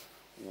about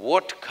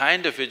what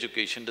kind of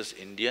education does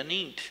India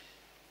need?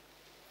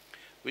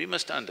 We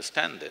must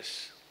understand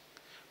this.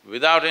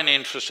 Without any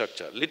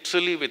infrastructure,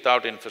 literally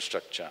without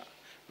infrastructure,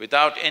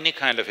 without any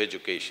kind of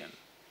education,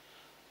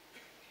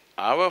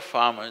 our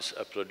farmers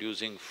are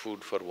producing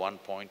food for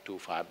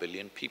 1.25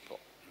 billion people.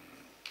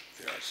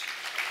 Yes.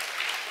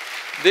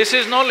 This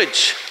is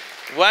knowledge.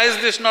 Why is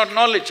this not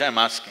knowledge, I'm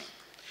asking?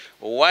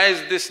 Why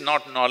is this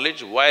not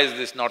knowledge? Why is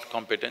this not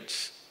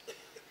competence?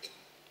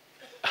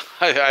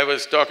 I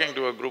was talking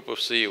to a group of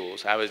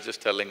CEOs, I was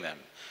just telling them,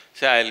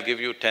 say, I'll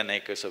give you 10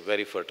 acres of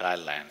very fertile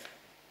land.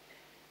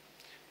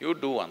 You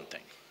do one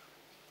thing,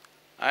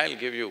 I'll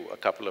give you a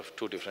couple of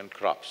 2 different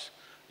crops.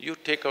 You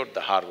take out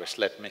the harvest,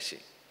 let me see.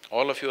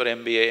 All of your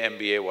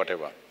MBA,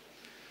 whatever.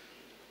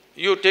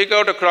 You take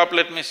out a crop,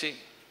 let me see.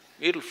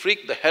 It'll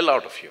freak the hell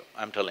out of you,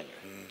 I'm telling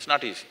you. It's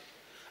not easy.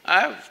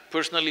 I've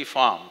personally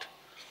farmed,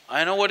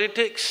 I know what it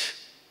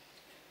takes.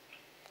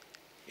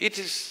 It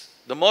is…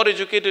 the more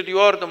educated you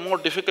are, the more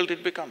difficult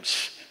it becomes.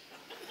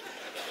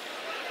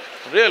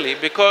 Really,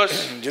 because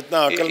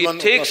जितना it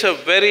अक्लमंद takes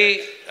उतना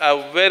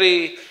a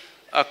very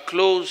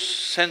close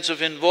sense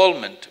of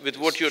involvement with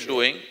what you're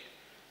doing,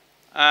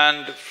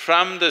 and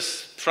from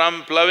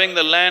ploughing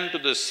the land to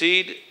the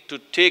seed to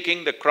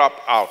taking the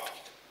crop out,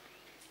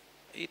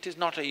 it is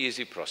not an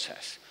easy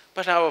process.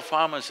 But our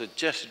farmers are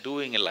just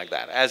doing it like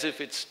that, as if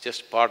it's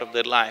just part of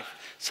their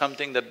life,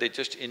 something that they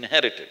just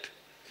inherited.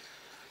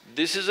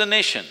 This is a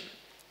nation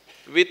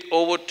with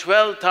over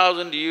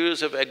 12,000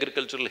 years of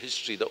agricultural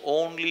history, the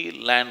only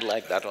land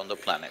like that on the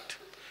planet.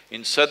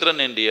 In southern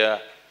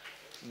India,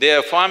 they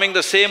are farming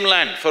the same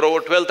land for over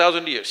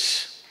 12,000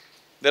 years.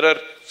 There are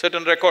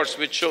certain records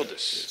which show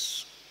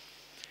this.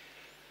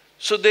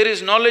 So there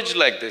is knowledge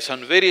like this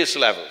on various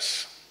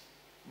levels,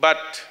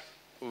 but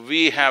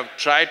we have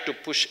tried to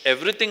push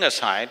everything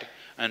aside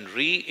and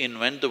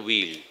reinvent the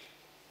wheel.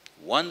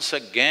 Once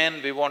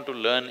again we want to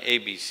learn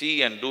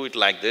ABC and do it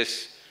like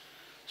this.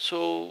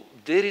 So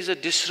there is a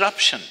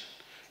disruption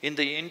in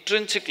the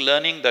intrinsic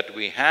learning that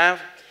we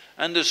have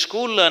and the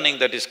school learning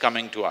that is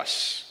coming to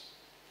us.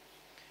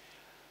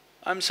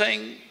 I'm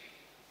saying,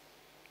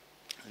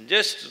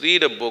 just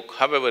read a book,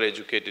 however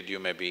educated you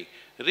may be,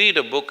 read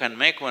a book and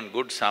make one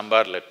good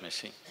sambar, let me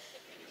see.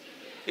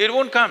 It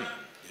won't come.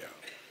 Yeah.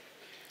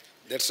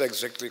 That's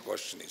exactly the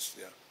question is,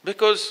 yeah.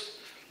 Because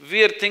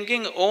we are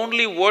thinking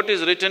only what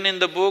is written in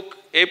the book,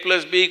 A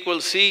plus B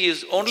equals C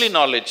is only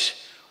knowledge.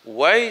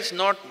 Why is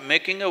not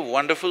making a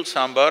wonderful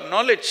sambar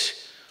knowledge?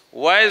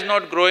 Why is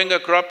not growing a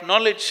crop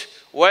knowledge?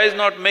 Why is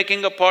not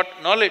making a pot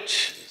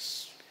knowledge?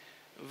 Yes.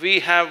 We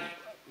have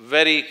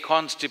very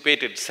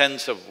constipated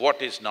sense of what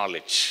is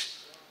knowledge.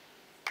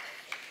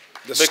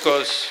 The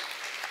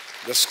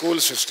school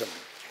system.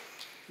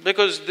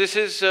 Because this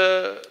is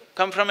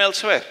come from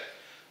elsewhere.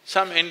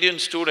 Some Indian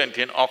student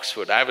in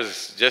Oxford, I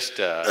was just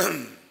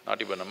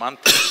not even a month,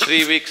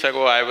 3 weeks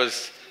ago I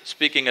was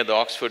speaking at the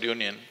Oxford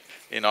Union,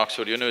 in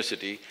Oxford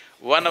University.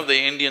 One of the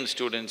Indian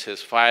students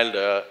has filed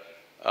a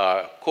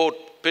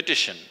court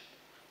petition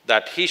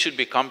that he should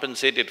be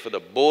compensated for the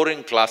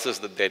boring classes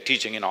that they're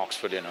teaching in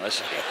Oxford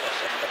University.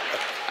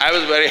 I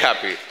was very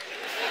happy.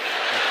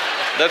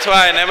 That's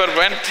why I never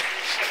went.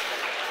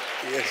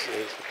 Yes,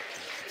 yes.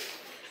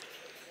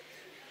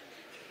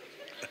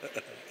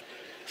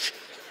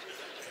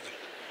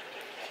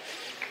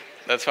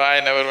 That's why I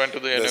never went to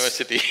the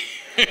university.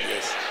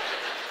 Yes.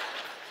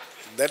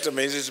 That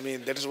amazes me.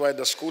 That is why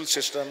the school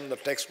system, the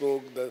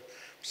textbook, the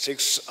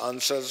 6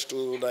 answers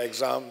to the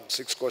exam,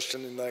 6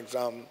 questions in the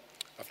exam,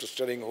 after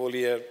studying whole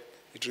year,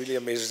 it really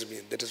amazes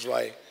me. That is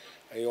why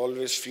I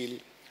always feel,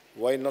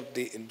 why not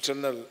the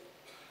internal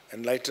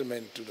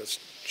enlightenment to the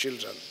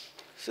children?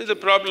 See, the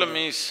problem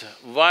is,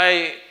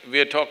 why we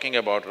are talking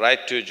about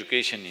right to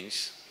education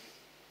is,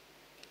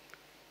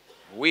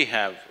 we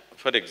have,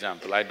 for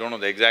example, I don't know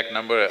the exact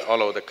number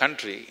all over the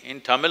country, in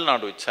Tamil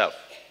Nadu itself,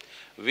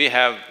 we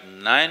have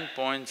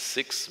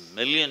 9.6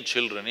 million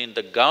children in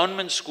the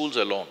government schools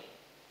alone,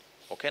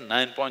 okay,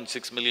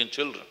 9.6 million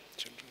children.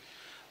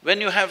 When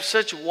you have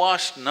such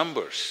vast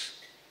numbers,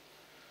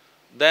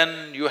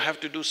 then you have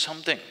to do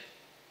something.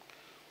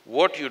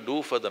 What you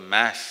do for the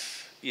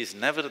mass is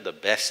never the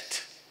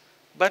best,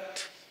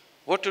 but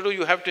what to do,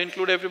 you have to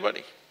include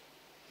everybody.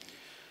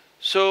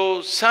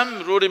 So,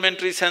 some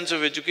rudimentary sense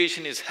of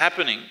education is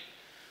happening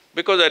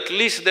because at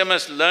least they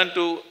must learn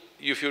to…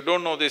 If you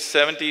don't know this,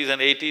 70s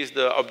and 80s,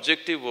 the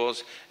objective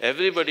was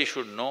everybody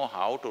should know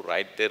how to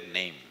write their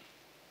name.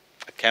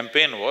 A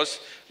campaign was,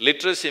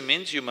 literacy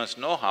means you must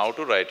know how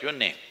to write your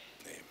name.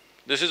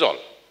 This is all.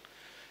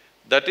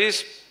 That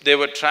is, they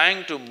were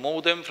trying to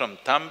move them from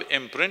thumb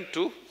imprint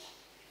to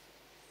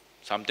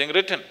something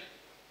written.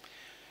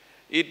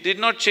 It did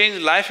not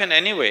change life in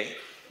any way,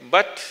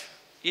 but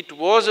it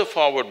was a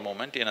forward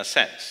movement in a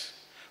sense.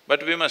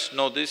 But we must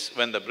know this,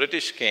 when the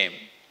British came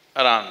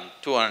around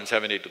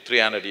 270 to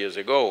 300 years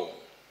ago,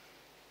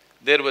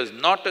 there was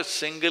not a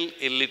single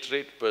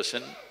illiterate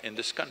person in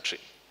this country.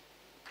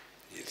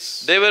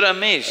 Yes. They were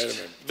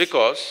amazed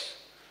because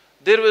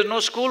there was no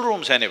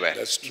schoolrooms anywhere.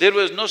 There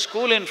was no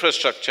school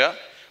infrastructure,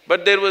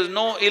 but there was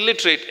no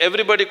illiterate,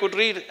 everybody could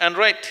read and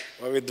write.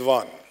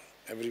 Vidwan,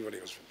 everybody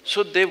was Vidwan.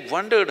 So they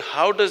wondered,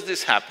 how does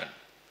this happen?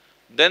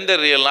 Then they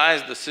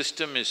realized the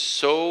system is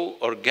so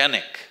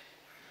organic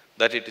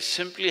that it is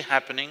simply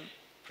happening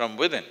from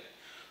within.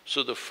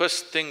 So the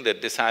first thing they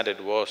decided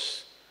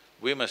was,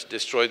 we must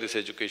destroy this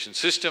education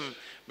system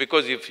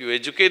because if you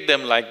educate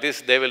them like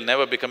this, they will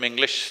never become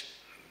English.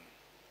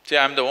 See,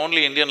 I'm the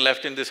only Indian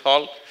left in this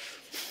hall.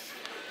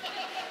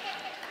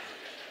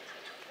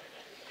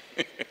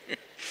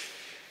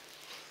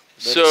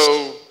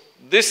 So,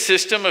 this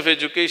system of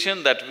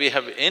education that we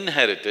have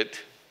inherited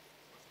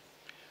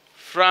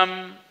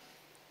from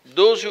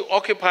those who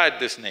occupied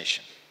this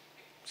nation,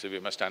 so we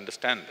must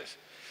understand this.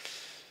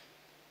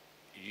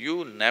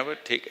 You never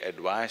take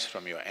advice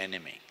from your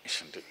enemy,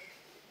 isn't it?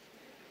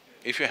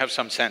 If you have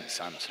some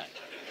sense, I'm saying.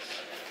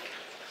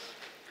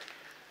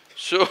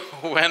 So,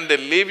 when they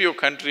leave your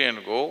country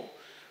and go,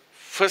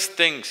 first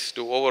things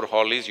to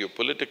overhaul is your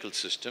political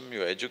system,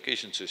 your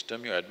education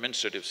system, your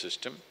administrative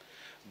system.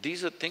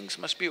 These are things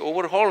must be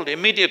overhauled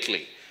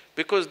immediately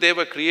because they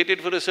were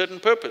created for a certain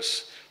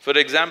purpose. For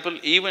example,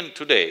 even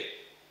today,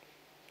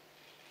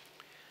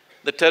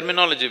 the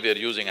terminology we are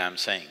using, I'm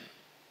saying,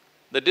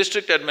 the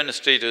district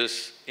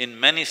administrators in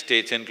many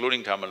states,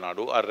 including Tamil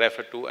Nadu, are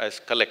referred to as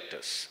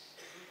collectors.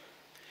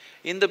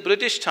 In the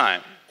British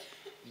time,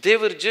 they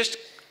were just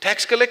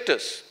tax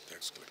collectors.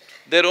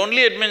 Their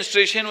only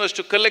administration was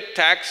to collect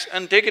tax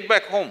and take it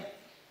back home.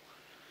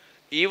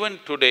 Even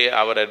today,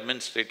 our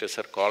administrators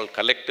are called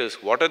collectors.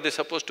 What are they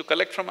supposed to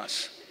collect from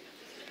us?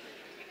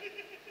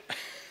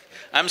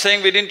 I'm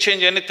saying we didn't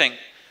change anything.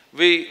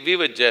 We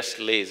were just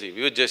lazy,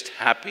 we were just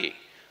happy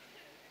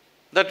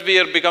that we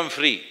have become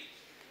free.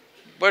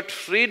 But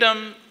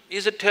freedom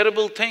is a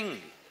terrible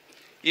thing.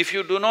 If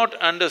you do not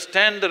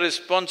understand the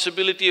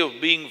responsibility of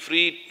being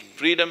free,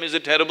 freedom is a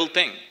terrible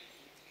thing.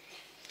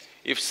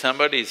 If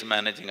somebody is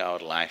managing our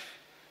life,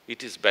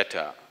 it is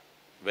better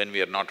when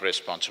we are not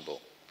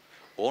responsible.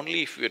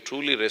 Only if we are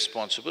truly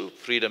responsible,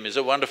 freedom is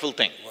a wonderful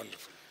thing.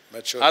 Wonderful.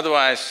 Maturity.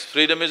 Otherwise,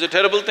 freedom is a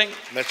terrible thing.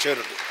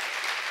 Maturity.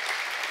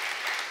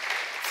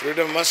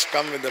 Freedom must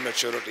come with the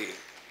maturity.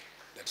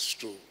 That's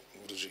true,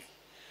 Guruji.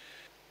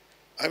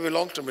 I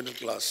belong to middle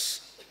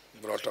class,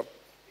 brought up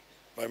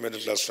by middle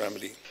class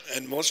family,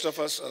 and most of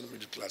us are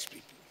middle class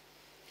people.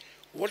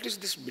 What is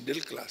this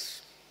middle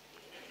class?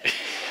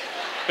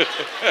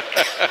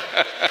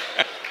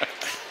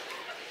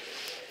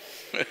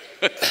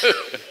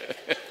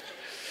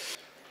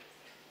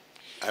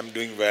 I'm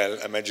doing well,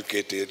 I'm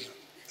educated,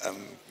 I'm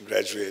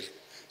graduate.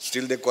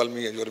 Still they call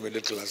me you're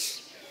middle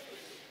class.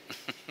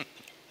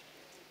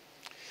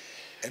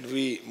 And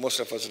most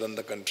of us run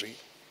the country.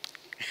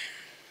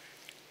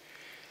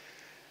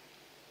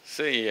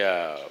 See,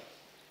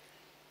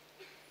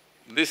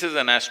 this is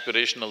an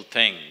aspirational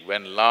thing.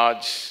 When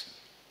large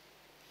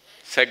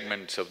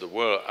segments of the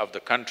world, of the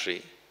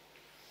country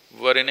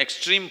were in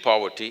extreme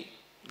poverty,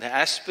 the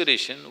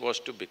aspiration was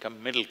to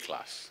become middle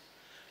class.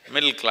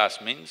 Middle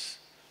class means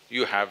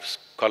you have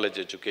college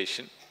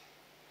education,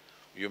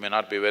 you may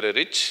not be very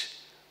rich,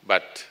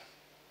 but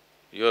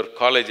you're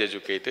college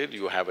educated,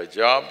 you have a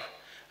job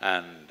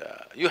and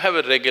you have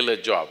a regular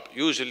job.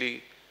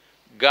 Usually,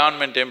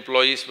 government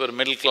employees were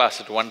middle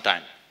class at one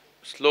time.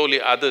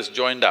 Slowly others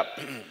joined up.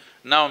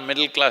 Now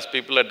middle class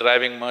people are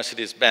driving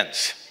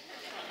Mercedes-Benz,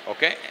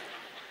 okay?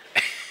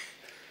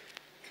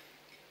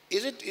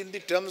 Is it in the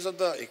terms of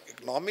the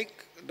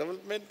economic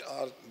development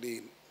or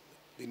the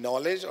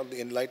knowledge or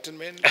the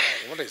enlightenment?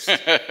 What is?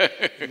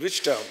 In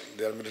which term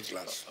they are middle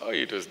class? Oh,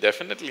 it was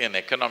definitely an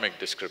economic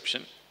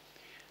description.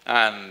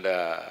 And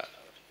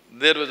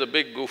there was a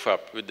big goof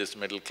up with this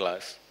middle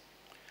class.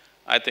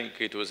 I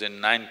think it was in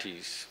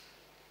 90s.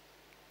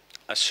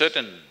 A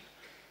certain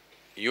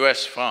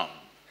US firm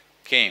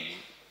came,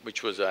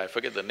 which was… I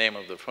forget the name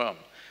of the firm.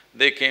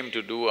 They came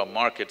to do a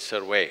market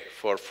survey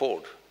for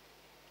Ford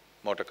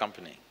Motor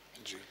Company.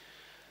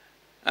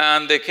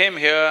 And they came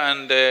here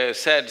and they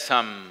said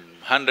some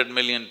 100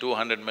 million,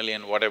 200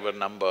 million, whatever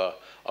number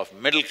of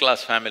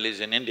middle-class families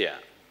in India.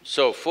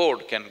 So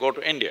Ford can go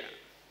to India,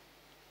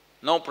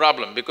 no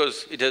problem,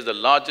 because it has the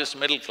largest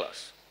middle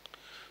class.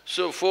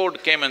 So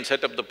Ford came and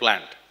set up the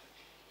plant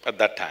at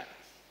that time.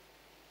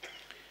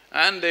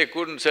 And they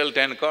couldn't sell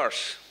 10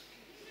 cars.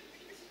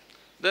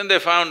 Then they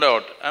found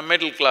out a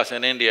middle class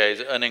in India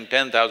is earning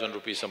 10,000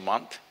 rupees a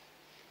month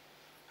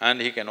and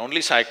he can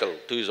only cycle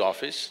to his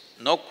office,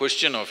 no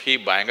question of he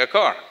buying a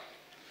car.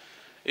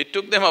 It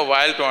took them a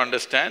while to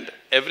understand,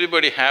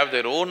 everybody have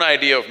their own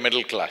idea of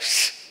middle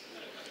class.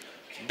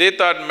 They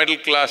thought middle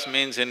class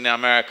means in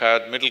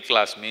America, middle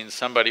class means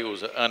somebody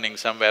who's earning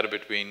somewhere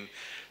between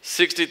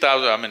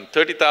 $30,000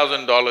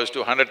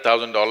 to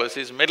 $100,000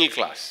 is middle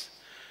class.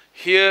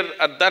 Here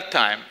at that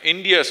time,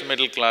 India's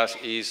middle class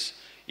is,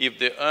 if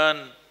they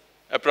earn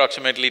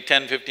approximately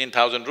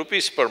 10,000–15,000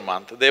 rupees per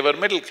month, they were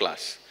middle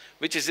class,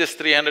 which is just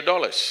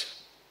 $300.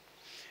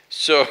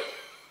 So,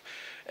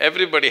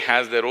 everybody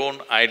has their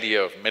own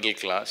idea of middle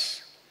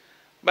class,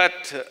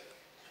 but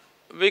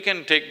we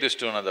can take this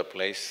to another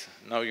place.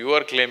 Now you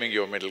are claiming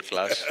you're middle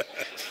class.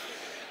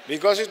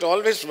 Because it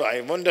always…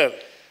 I wonder,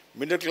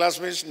 middle class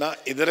means na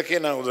idhar ke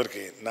na udhar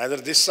ke, neither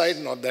this side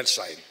nor that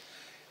side.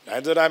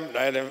 Neither I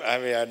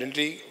have an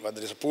identity,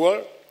 whether it's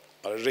poor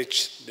or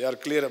rich, they are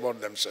clear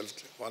about themselves.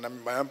 When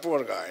I'm a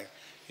poor guy,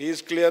 he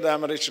is clear that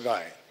I'm a rich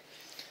guy.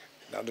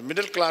 Now the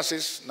middle class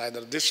is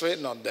neither this way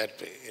nor that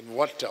way. In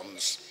what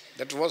terms?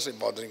 That was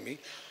bothering me,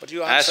 but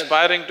you answered…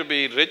 Aspiring to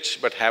be rich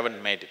but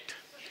haven't made it.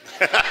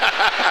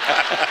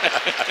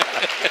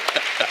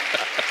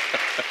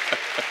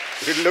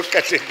 We look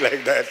at it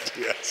like that,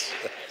 yes.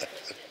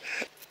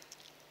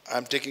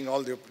 I'm taking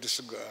all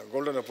this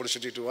golden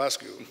opportunity to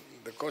ask you,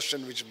 the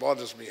question which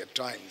bothers me at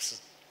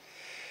times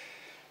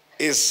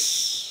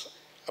is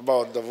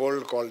about the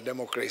world called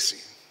democracy.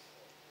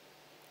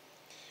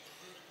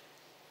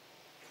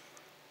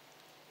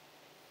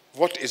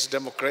 What is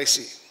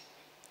democracy?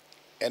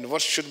 And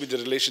what should be the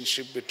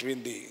relationship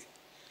between the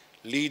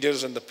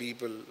leaders and the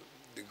people,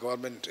 the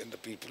government and the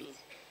people?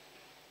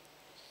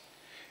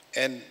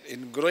 And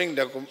in growing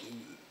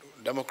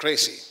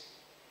democracy,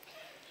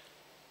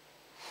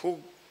 who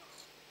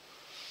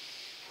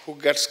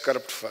gets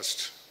corrupt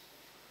first?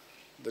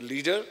 The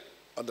leader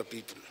or the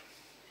people?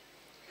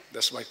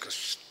 That's my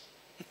question.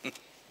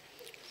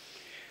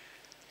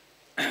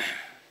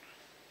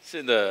 See,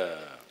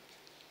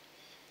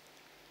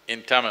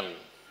 in Tamil,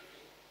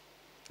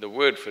 the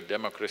word for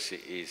democracy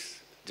is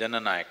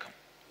Jananayakam.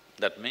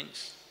 That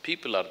means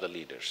people are the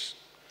leaders.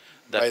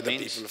 That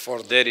means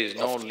there is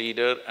no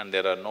leader and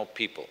there are no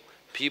people.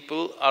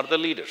 People are the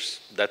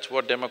leaders. That's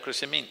what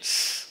democracy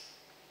means.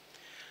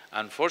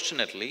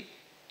 Unfortunately,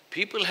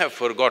 people have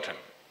forgotten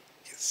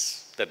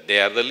that they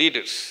are the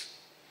leaders.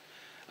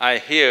 I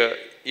hear,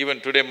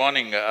 even today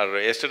morning or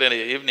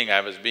yesterday evening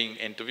I was being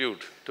interviewed,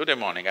 today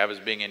morning I was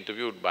being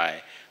interviewed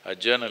by a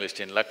journalist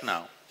in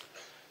Lucknow.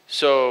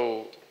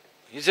 So,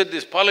 he said,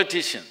 these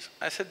politicians.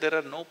 I said, there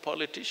are no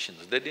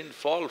politicians, they didn't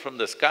fall from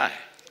the sky.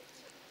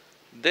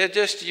 They're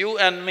just you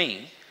and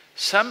me,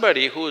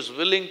 somebody who's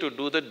willing to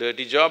do the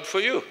dirty job for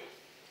you.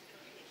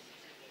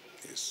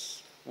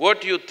 Yes.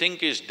 What you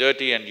think is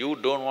dirty and you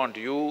don't want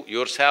you,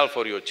 yourself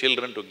or your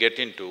children to get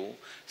into,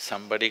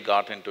 somebody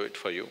got into it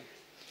for you.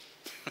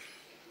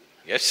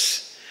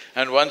 Yes,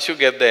 and once you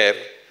get there,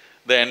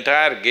 the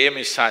entire game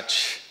is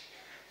such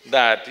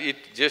that it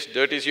just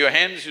dirties your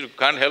hands, you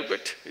can't help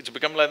it. It's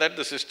become like that,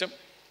 the system.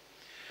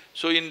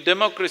 So in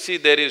democracy,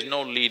 there is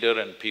no leader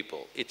and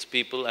people, it's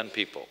people and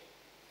people.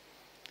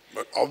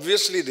 But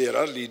obviously there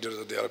are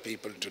leaders, there are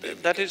people today.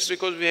 That is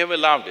because we have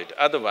allowed it.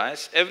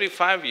 Otherwise, every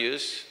 5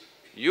 years,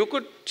 you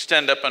could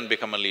stand up and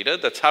become a leader,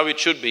 that's how it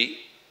should be.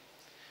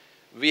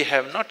 We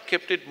have not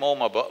kept it more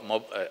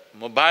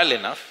mobile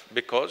enough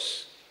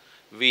because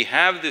we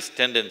have this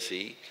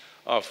tendency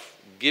of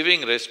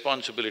giving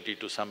responsibility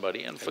to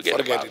somebody and forget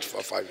about it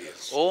for 5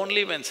 years.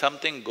 Only when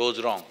something goes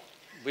wrong,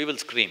 we will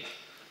scream.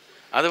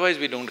 Otherwise,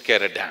 we don't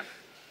care a damn.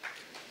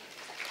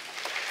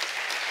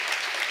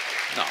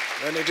 No.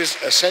 When it is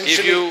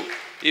essentially…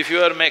 If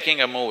you are making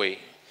a movie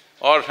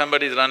or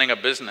somebody is running a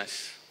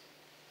business,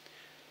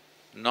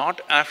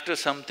 not after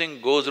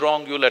something goes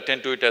wrong you'll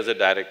attend to it as a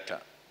director.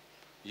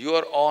 You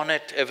are on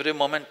it every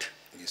moment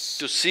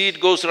to see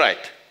it goes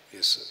right.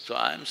 Yes, sir. So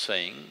I'm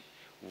saying,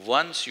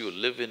 once you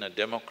live in a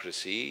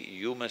democracy,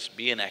 you must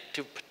be an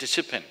active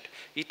participant.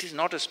 It is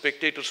not a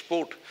spectator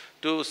sport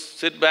to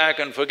sit back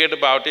and forget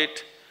about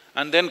it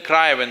and then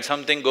cry when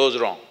something goes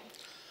wrong.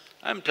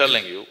 I'm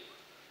telling you,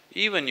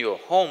 even your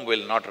home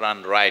will not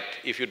run right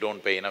if you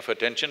don't pay enough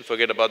attention,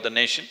 forget about the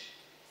nation.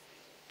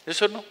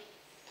 Yes or no?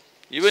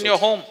 Even your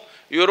home,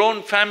 your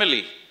own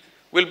family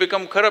will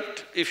become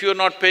corrupt if you're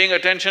not paying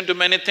attention to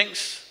many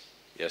things.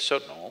 Yes or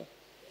no?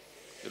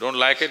 You don't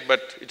like it,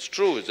 but it's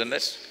true, isn't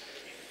it?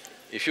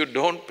 If you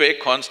don't pay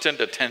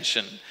constant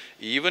attention,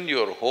 even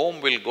your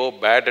home will go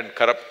bad and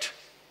corrupt.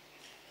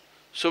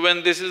 So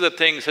when this is a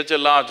thing, such a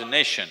large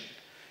nation,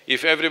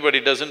 if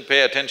everybody doesn't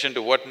pay attention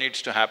to what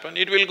needs to happen,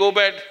 it will go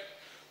bad.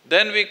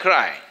 Then we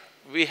cry.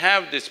 We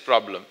have this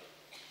problem.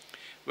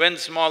 When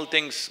small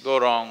things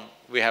go wrong,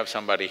 we have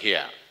somebody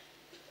here.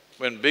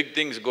 When big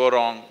things go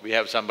wrong, we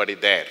have somebody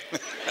there.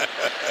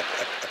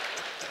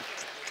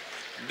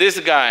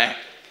 This guy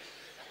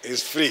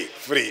is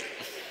free.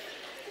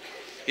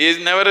 He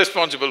is never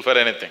responsible for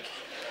anything.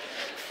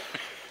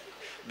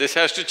 This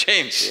has to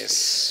change. Yes,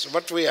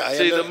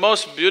 See, the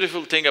most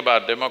beautiful thing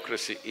about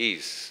democracy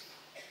is,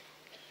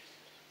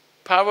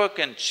 power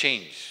can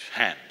change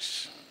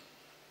hands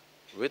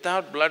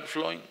without blood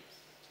flowing.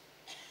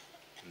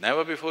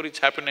 Never before it's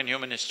happened in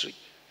human history.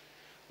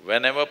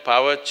 Whenever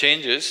power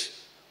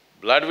changes,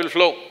 blood will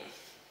flow.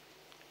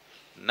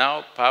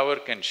 Now power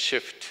can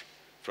shift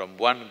from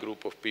one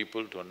group of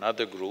people to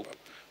another group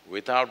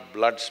without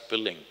blood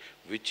spilling,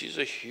 which is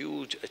a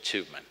huge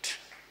achievement.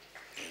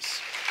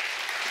 Yes.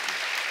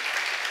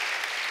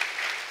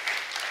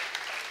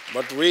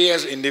 But we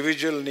as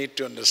individuals need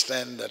to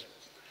understand that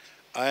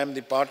I am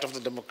the part of the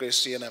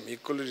democracy and I'm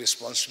equally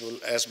responsible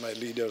as my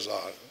leaders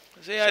are.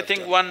 See, I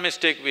think one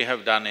mistake we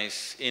have done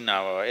is, in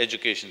our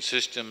education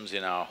systems,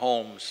 in our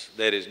homes,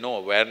 there is no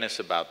awareness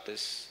about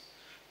this,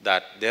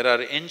 that there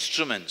are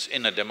instruments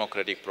in a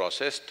democratic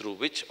process through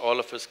which all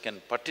of us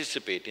can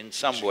participate in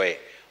some way,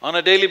 on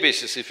a daily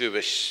basis if you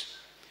wish.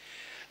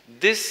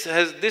 This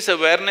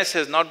awareness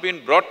has not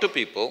been brought to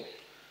people.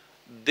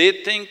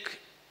 They think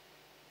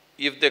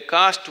if they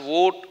cast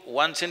vote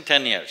once in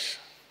 10 years,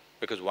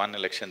 because one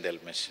election they'll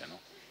miss, you know.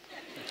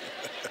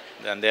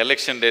 Then the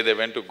election day they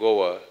went to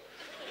Goa.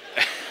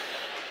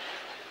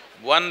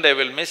 One they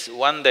will miss,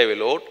 one they will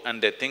vote,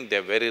 and they think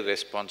they're very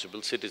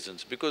responsible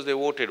citizens because they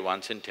voted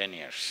once in 10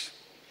 years.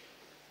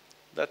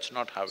 That's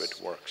not how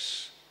it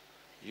works.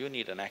 You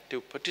need an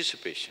active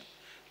participation.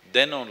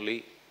 Then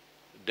only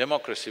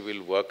democracy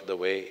will work the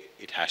way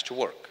it has to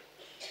work.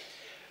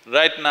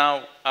 Right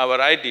now,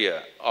 our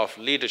idea of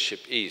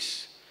leadership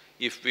is,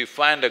 if we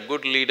find a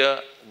good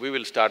leader, we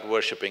will start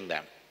worshipping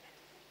them.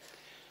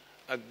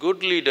 A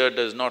good leader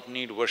does not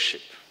need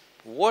worship.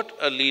 What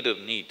a leader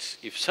needs,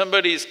 if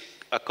somebody is…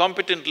 a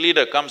competent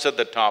leader comes at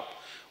the top,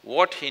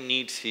 What he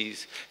needs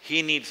is,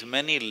 he needs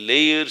many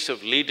layers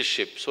of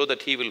leadership so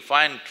that he will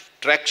find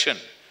traction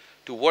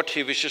to what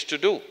he wishes to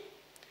do.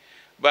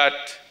 But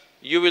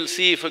you will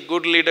see if a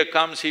good leader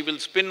comes, he will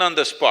spin on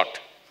the spot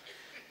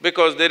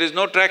because there is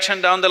no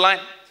traction down the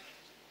line.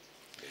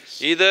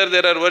 Either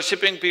there are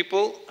worshipping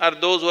people or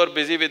those who are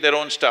busy with their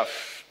own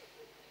stuff.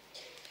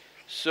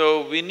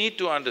 So we need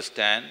to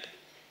understand,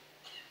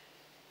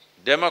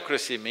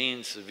 democracy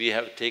means we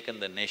have taken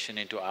the nation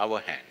into our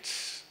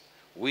hands.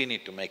 We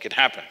need to make it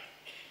happen.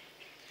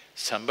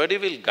 Somebody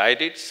will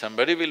guide it,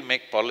 somebody will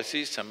make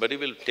policies, somebody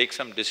will take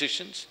some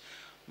decisions,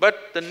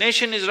 but the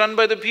nation is run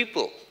by the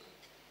people.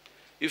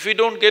 If we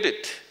don't get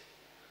it,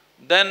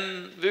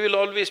 then we will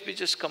always be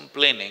just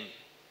complaining,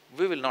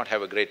 we will not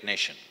have a great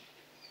nation.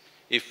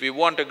 If we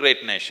want a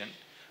great nation,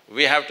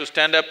 we have to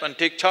stand up and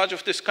take charge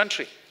of this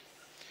country.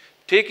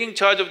 Taking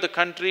charge of the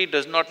country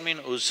does not mean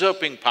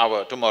usurping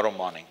power tomorrow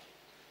morning.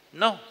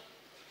 No.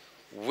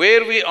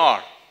 Where we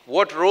are,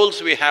 what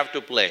roles we have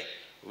to play,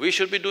 we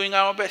should be doing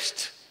our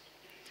best.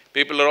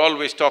 People are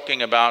always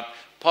talking about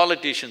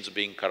politicians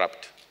being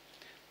corrupt.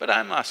 But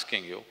I'm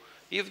asking you,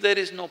 if there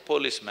is no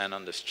policeman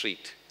on the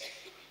street,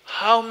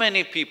 how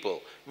many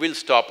people will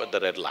stop at the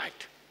red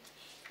light?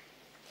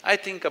 I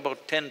think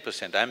about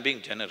 10%, I'm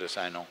being generous,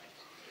 I know.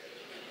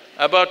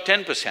 About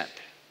 10%.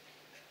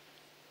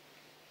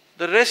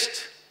 The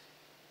rest,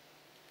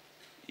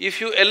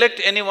 if you elect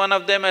any one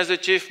of them as the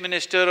chief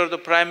minister or the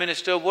prime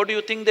minister, what do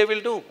you think they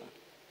will do?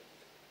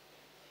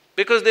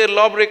 Because they're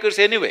lawbreakers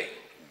anyway.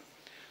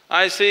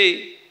 I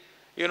see,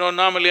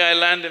 normally I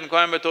land in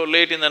Coimbatore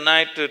late in the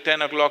night,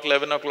 10 o'clock,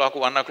 11 o'clock,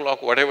 1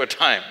 o'clock, whatever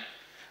time,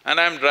 and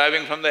I'm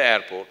driving from the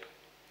airport,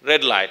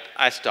 red light,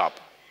 I stop.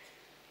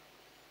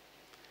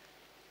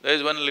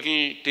 There's one little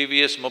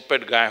TVS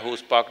moped guy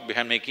who's parked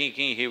behind me,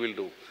 kee, he will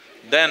do.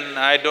 Then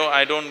I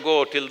don't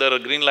go till the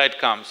green light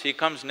comes. He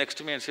comes next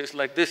to me and says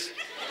like this.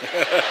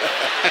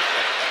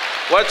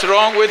 What's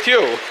wrong with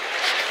you?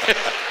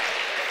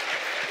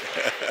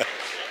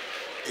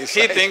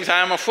 He thinks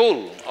I am a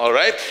fool, all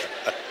right?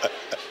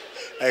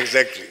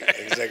 Exactly.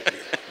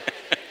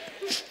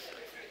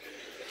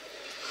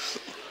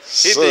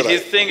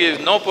 His thing is,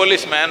 no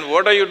policeman,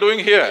 what are you doing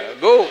here?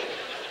 Go.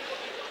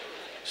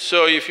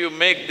 So if you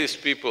make these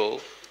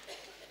people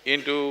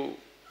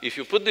if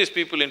you put these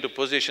people into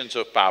positions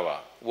of power,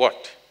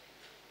 what?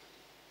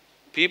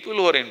 People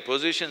who are in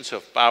positions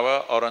of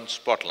power are on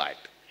spotlight,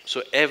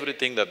 so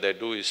everything that they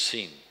do is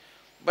seen.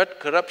 But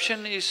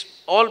corruption is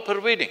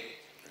all-pervading,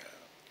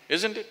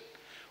 isn't it?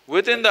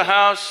 Within the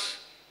house,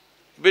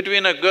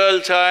 between a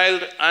girl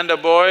child and a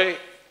boy,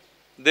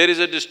 there is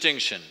a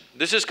distinction.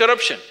 This is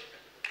corruption.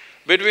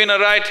 Between a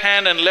right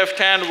hand and left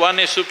hand, one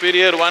is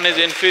superior, one is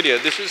inferior,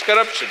 this is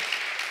corruption.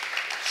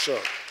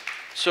 Sure.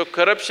 So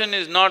corruption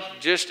is not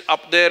just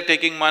up there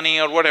taking money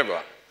or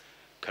whatever.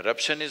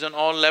 Corruption is on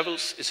all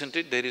levels, isn't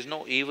it? There is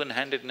no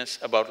even-handedness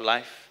about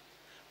life.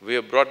 We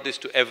have brought this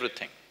to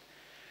everything.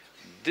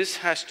 This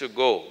has to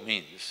go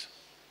means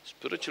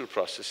spiritual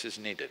process is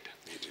needed.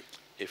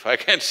 If I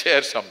can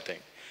share something,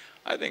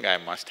 I think I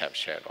must have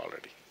shared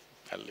already.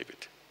 I'll leave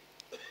it.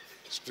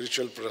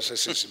 Spiritual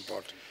process is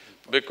important.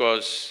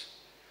 Because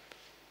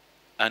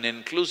an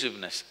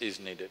inclusiveness is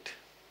needed.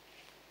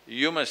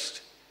 You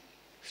must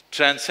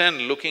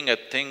transcend looking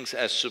at things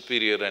as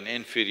superior and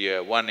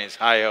inferior, one is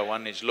higher,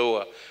 one is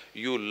lower.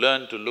 You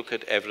learn to look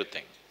at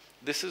everything.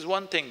 This is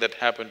one thing that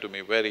happened to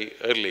me very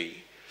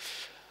early.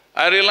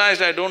 I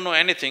realized I don't know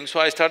anything,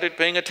 so I started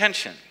paying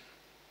attention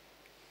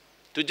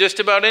to just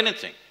about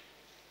anything.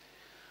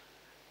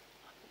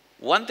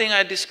 One thing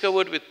I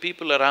discovered with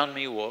people around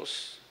me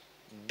was,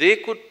 they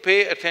could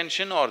pay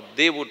attention or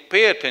they would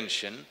pay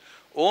attention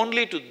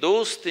only to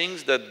those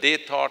things that they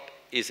thought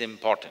is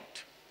important.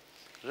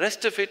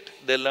 Rest of it,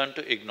 they learn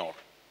to ignore.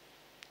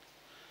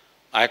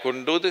 I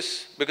couldn't do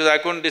this because I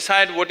couldn't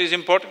decide what is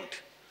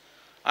important.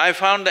 I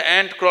found the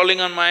ant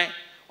crawling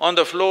on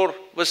the floor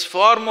was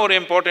far more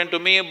important to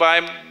me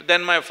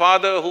than my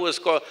father who was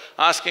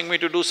asking me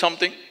to do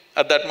something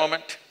at that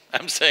moment.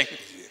 I'm saying,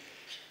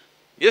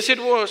 yes, it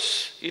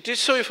was. It is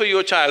so for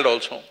your child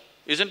also,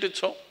 isn't it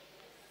so?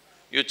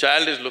 Your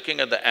child is looking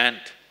at the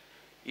ant.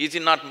 Does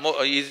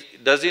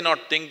he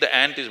not think the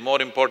ant is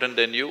more important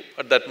than you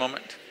at that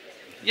moment?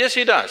 Yes,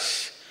 he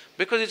does,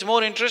 because it's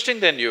more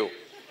interesting than you.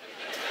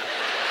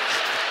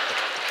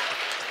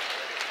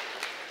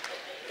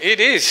 It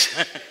is.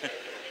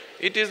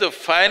 It is the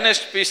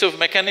finest piece of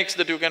mechanics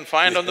that you can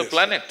find on the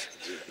planet.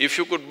 If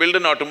you could build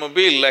an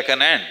automobile like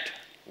an ant,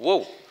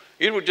 whoa,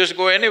 it would just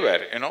go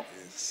anywhere,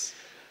 Yes.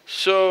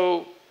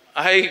 So,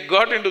 I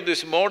got into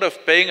this mode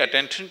of paying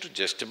attention to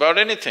just about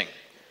anything,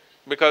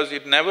 because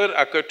it never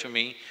occurred to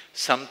me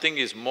something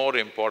is more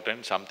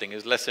important, something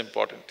is less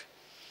important.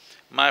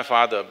 My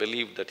father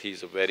believed that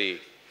he's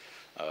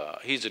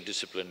a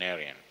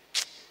disciplinarian,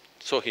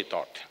 so he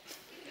thought.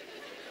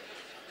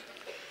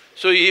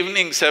 So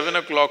evening 7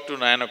 o'clock to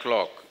 9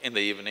 o'clock in the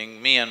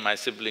evening, me and my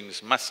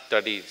siblings must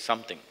study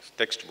something,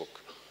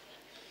 textbook.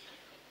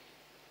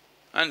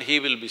 And he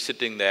will be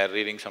sitting there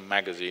reading some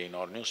magazine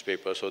or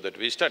newspaper so that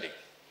we study.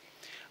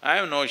 I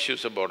have no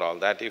issues about all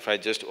that if I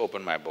just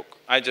open my book.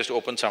 I just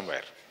open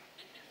somewhere.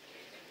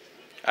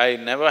 I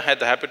never had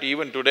the habit,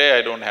 even today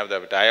I don't have the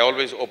habit, I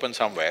always open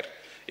somewhere.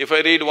 If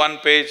I read one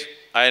page,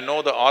 I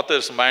know the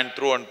author's mind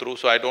through and through,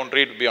 so I don't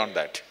read beyond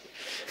that.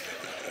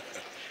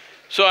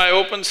 So I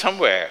open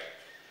somewhere,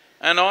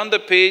 and on the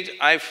page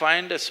I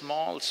find a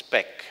small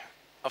speck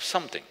of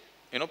something,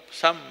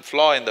 some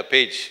flaw in the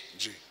page.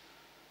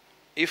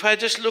 If I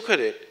just look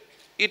at it,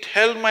 it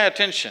held my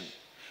attention.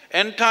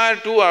 Entire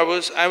 2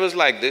 hours I was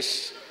like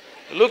this,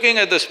 looking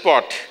at the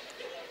spot.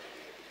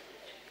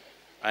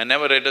 I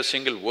never read a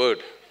single word,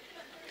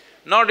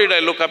 nor did I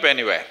look up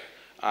anywhere.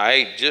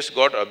 I just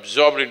got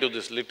absorbed into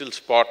this little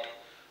spot.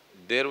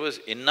 There was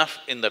enough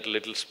in that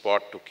little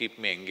spot to keep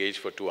me engaged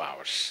for 2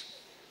 hours.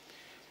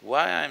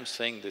 Why I'm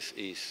saying this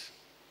is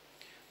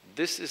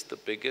the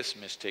biggest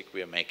mistake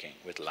we are making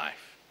with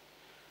life.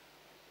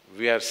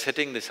 We are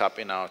setting this up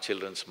in our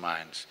children's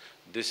minds.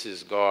 This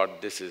is God,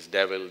 this is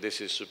devil, this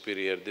is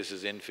superior, this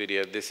is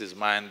inferior, this is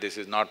mine, this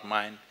is not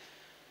mine.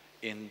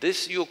 In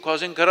this you're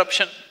causing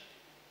corruption.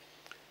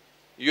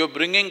 You're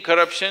bringing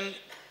corruption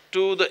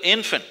to the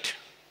infant,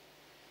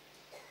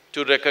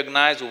 to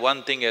recognize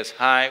one thing as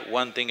high,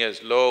 one thing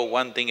as low,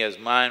 one thing as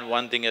mine,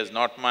 one thing as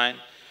not mine.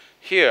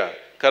 Here,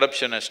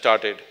 corruption has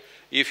started.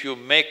 If you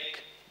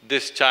make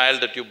this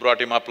child that you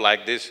brought him up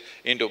like this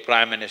into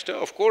Prime Minister,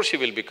 of course he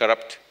will be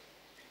corrupt.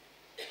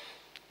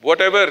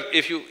 Whatever…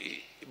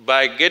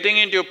 by getting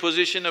into a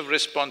position of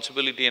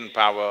responsibility and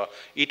power,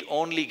 it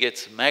only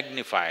gets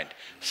magnified.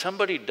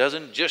 Somebody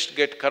doesn't just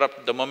get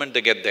corrupt the moment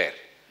they get there.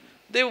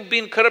 They've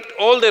been corrupt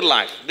all their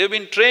life, they've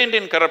been trained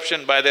in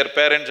corruption by their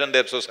parents and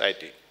their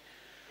society.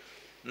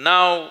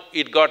 Now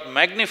it got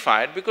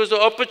magnified because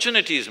the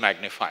opportunity is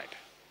magnified.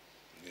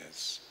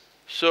 Yes.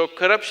 So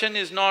corruption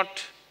is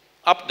not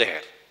up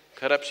there,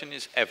 corruption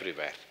is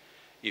everywhere.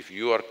 If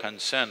you are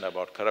concerned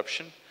about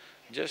corruption,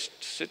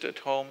 just sit at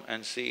home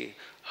and see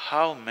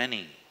how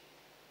many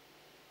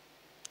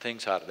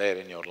things are there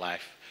in your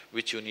life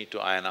which you need to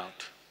iron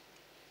out.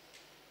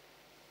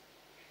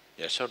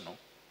 Yes or no?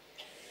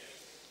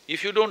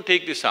 If you don't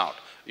take this out,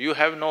 you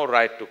have no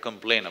right to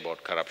complain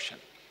about corruption,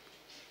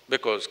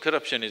 because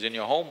corruption is in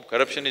your home,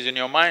 corruption is in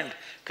your mind,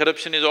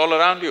 corruption is all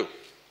around you.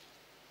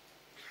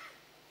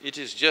 It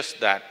is just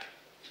that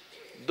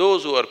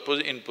those who are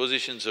in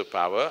positions of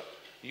power,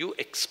 you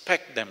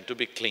expect them to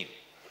be clean.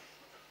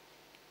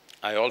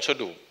 I also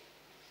do,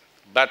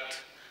 but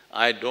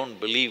I don't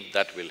believe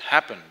that will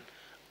happen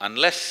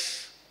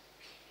unless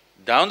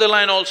down the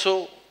line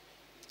also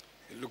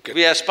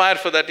we aspire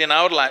for that in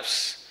our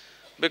lives.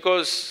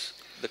 Because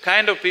the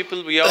kind of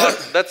people we are,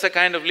 that's the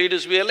kind of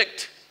leaders we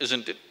elect,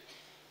 isn't it?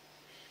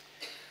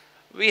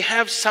 We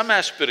have some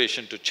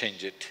aspiration to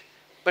change it,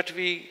 but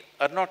we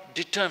are not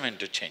determined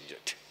to change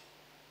it.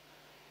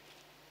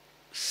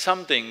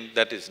 Something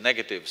that is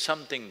negative,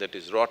 something that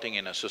is rotting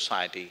in a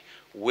society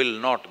will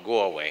not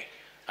go away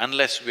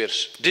unless we're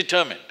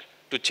determined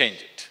to change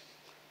it.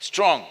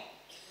 Strong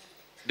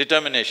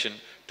determination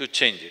to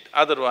change it,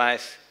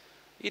 otherwise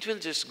it will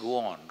just go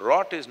on.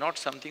 Rot is not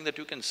something that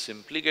you can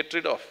simply get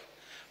rid of,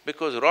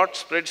 because rot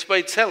spreads by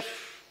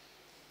itself.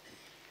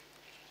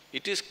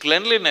 It is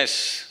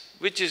cleanliness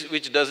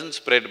which doesn't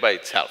spread by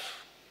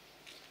itself.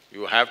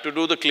 You have to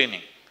do the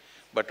cleaning,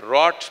 but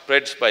rot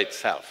spreads by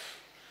itself.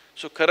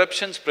 So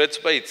corruption spreads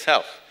by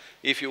itself.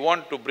 If you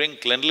want to bring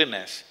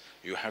cleanliness,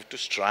 you have to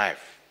strive.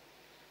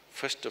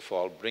 First of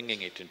all,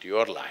 bringing it into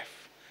your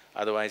life,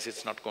 otherwise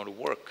it's not going to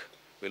work.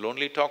 We'll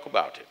only talk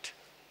about it.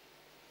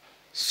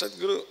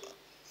 Sadhguru,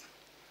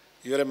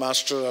 you are a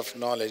master of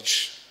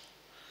knowledge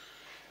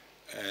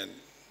and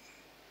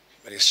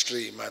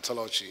history,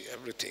 mythology,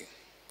 everything.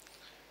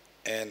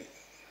 And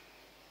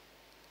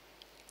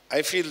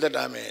I feel that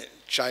I'm a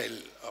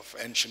child of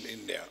ancient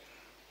India,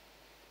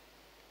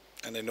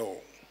 and I know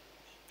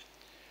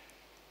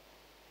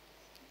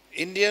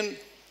Indian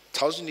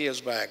 1,000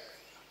 years back,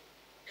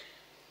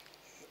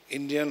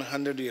 Indian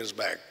 100 years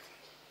back,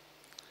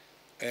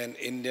 and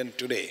Indian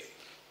today.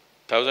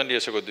 1,000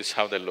 years ago, this is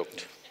how they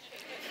looked.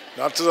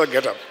 Not to the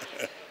get-up.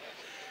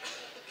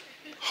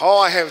 How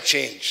I have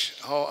changed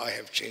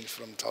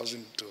from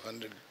 1,000 to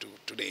 100 to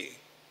today,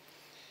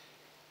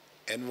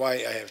 and why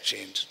I have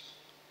changed.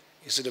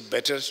 Is it a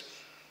better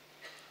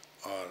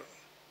or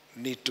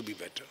need to be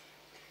better?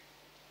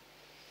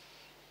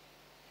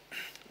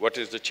 What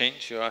is the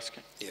change you're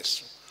asking?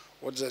 Yes.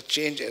 What's the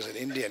change as an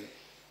Indian?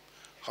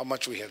 How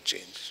much we have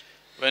changed?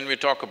 When we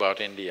talk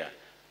about India,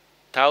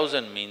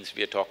 1,000 means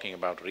we are talking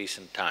about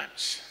recent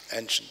times.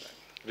 Ancient time.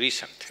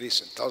 Recent.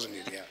 Recent, 1,000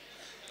 years, yeah.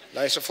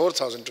 Like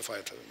 4,000 to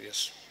 5,000,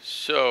 yes.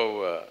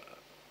 So,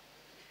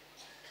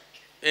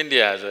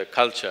 India as a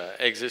culture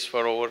exists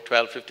for over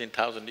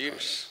 12,000–15,000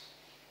 years.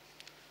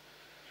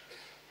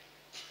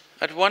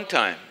 At one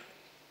time,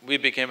 we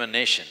became a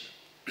nation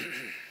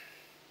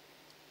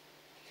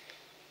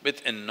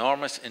with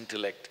enormous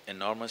intellect,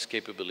 enormous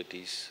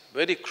capabilities,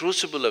 very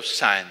crucible of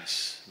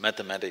science,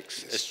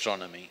 mathematics, yes,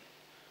 astronomy.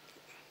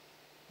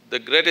 The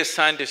greatest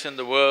scientists in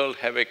the world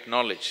have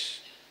acknowledged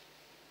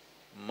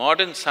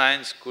modern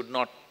science could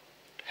not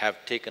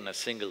have taken a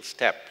single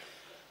step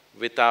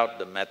without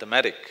the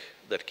mathematic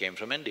that came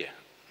from India.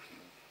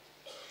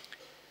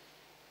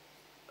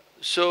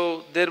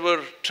 So there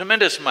were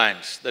tremendous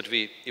minds that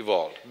we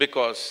evolved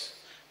because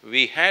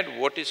we had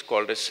what is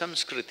called a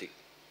Samskriti.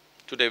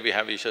 Today we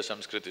have Isha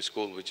Samskriti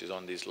school which is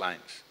on these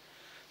lines.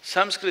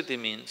 Samskriti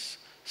means…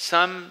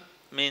 Sam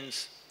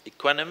means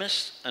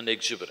equanimous and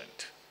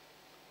exuberant.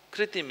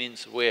 Kriti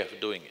means way of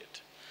doing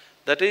it.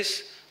 That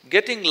is,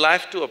 getting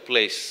life to a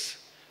place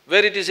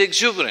where it is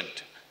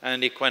exuberant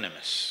and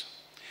equanimous.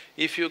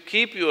 If you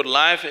keep your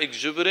life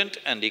exuberant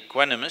and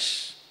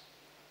equanimous,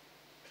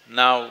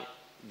 now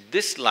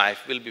this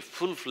life will be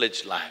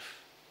full-fledged life.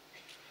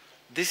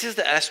 This is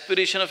the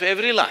aspiration of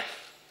every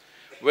life.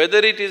 Whether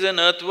it is an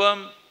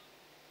earthworm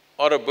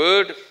or a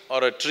bird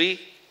or a tree,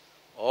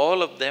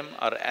 all of them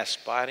are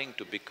aspiring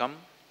to become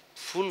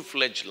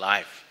full-fledged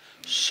life.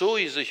 So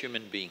is a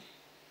human being.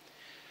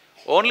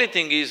 Only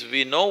thing is,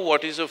 we know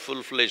what is a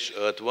full-fledged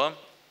earthworm,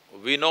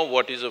 we know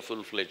what is a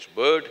full-fledged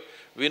bird,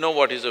 we know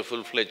what is a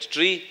full-fledged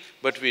tree,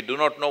 but we do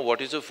not know what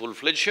is a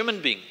full-fledged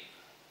human being.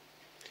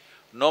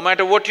 No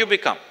matter what you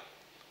become,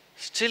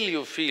 still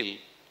you feel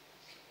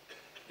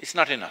it's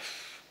not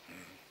enough.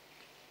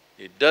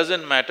 It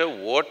doesn't matter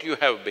what you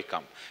have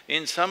become.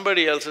 In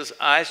somebody else's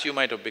eyes you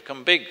might have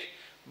become big,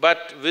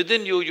 but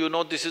within you, you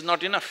know this is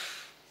not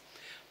enough.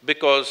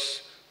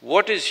 Because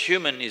what is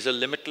human is a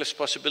limitless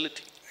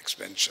possibility.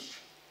 Expansion.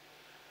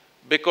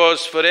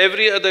 Because for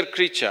every other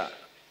creature,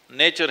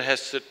 nature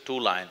has two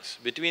lines.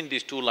 Between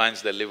these two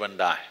lines they live and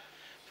die.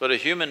 For a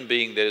human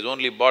being, there is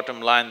only bottom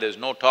line, there is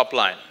no top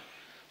line.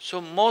 So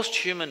most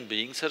human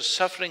beings are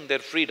suffering their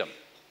freedom.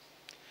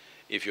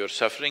 If you're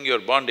suffering your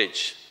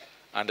bondage,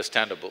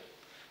 understandable.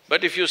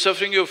 But if you're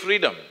suffering your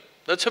freedom,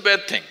 that's a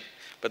bad thing.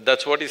 But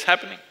that's what is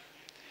happening.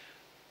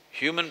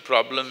 Human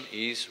problem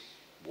is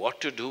what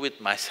to do with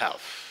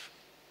myself.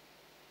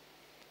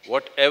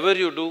 Whatever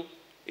you do,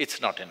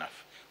 it's not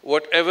enough.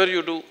 Whatever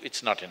you do,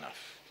 it's not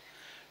enough.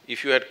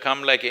 If you had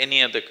come like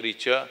any other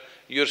creature,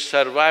 your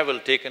survival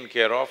taken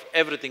care of,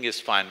 everything is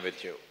fine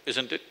with you,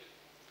 isn't it?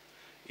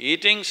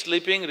 Eating,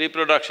 sleeping,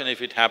 reproduction,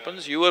 if it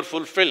happens, you are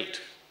fulfilled.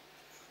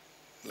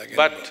 Like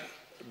but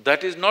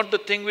that is not the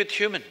thing with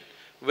human.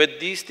 When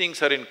these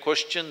things are in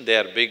question, they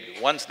are big.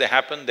 Once they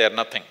happen, they are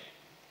nothing.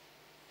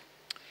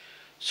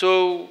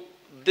 So,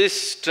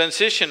 this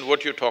transition,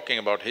 what you're talking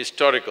about,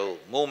 historical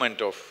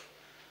movement of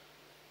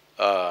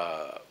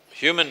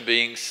human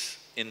beings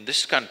in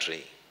this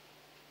country,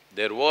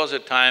 there was a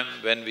time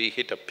when we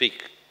hit a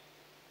peak.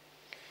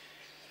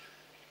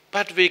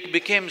 But we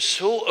became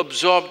so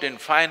absorbed in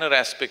finer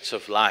aspects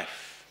of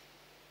life,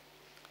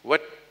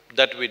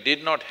 that we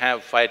did not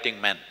have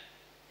fighting men.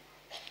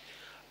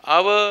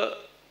 Our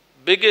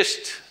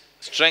biggest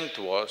strength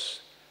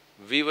was,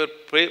 we were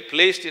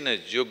placed in a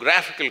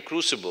geographical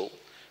crucible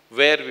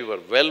where we were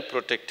well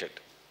protected.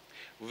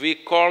 We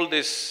call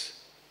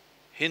this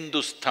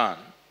Hindustan,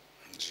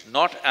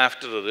 not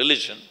after a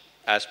religion,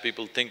 as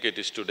people think it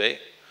is today,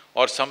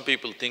 or some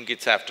people think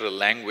it's after a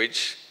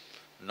language.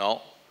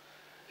 No.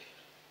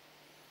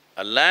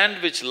 A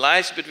land which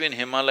lies between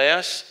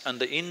Himalayas and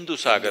the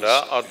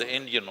Indus-Sagara or the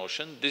Indian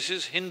Ocean, this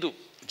is Hindu.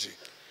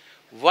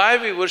 Why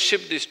we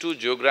worship these two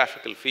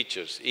geographical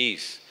features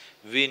is,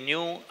 we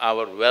knew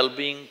our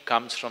well-being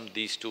comes from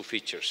these two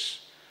features.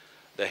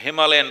 The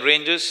Himalayan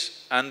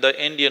ranges and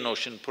the Indian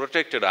Ocean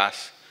protected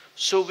us,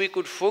 so we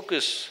could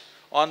focus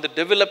on the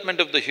development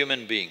of the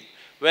human being.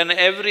 When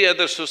every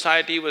other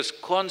society was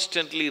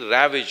constantly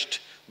ravaged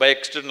by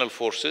external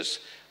forces,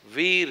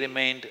 we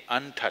remained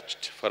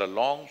untouched for a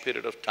long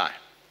period of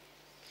time.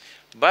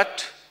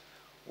 But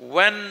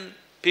when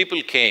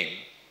people came,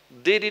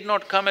 they did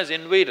not come as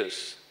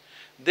invaders.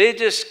 They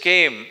just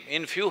came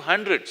in few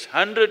hundreds,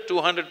 100,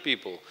 200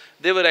 people.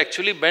 They were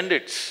actually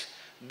bandits.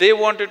 They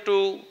wanted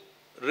to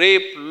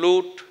rape,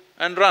 loot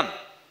and run.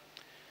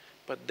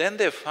 But then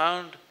they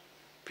found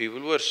people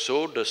were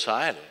so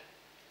docile,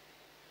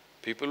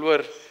 people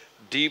were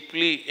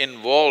deeply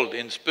involved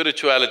in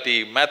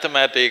spirituality,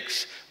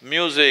 mathematics,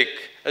 music,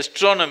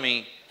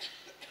 astronomy.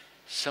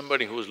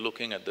 Somebody who's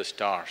looking at the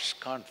stars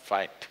can't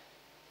fight.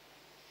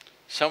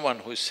 Someone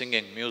who's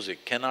singing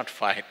music cannot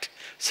fight.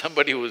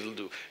 Somebody who's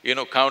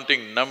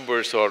counting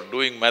numbers or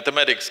doing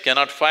mathematics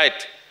cannot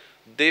fight.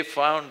 They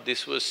found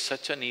this was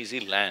such an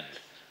easy land.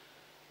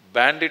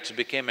 Bandits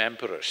became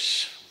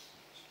emperors.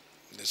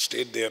 They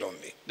stayed there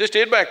only. They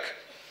stayed back.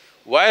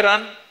 Why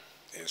run?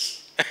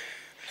 Yes.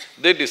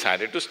 They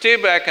decided to stay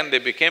back and they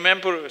became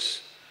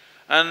emperors.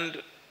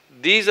 And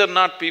these are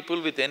not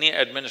people with any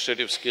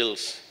administrative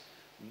skills.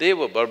 They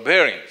were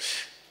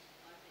barbarians.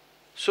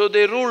 So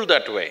they ruled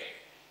that way.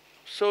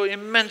 So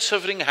immense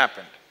suffering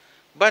happened.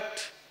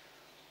 But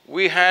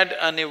we had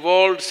an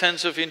evolved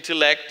sense of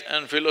intellect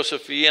and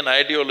philosophy and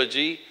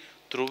ideology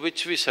through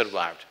which we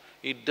survived.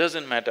 It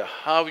doesn't matter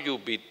how you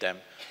beat them,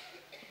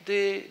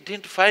 they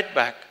didn't fight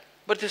back,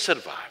 but they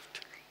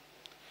survived.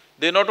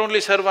 They not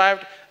only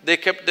survived, they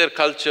kept their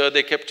culture,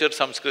 they kept their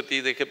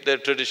samskriti, they kept their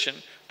tradition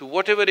to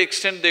whatever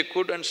extent they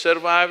could and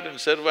survived and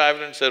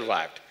survived and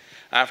survived.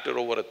 after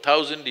over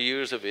 1,000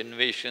 years of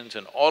invasions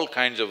and all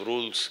kinds of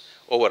rules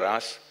over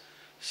us,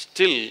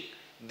 still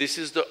this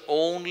is the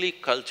only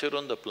culture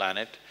on the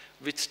planet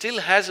which still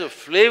has a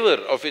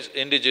flavor of its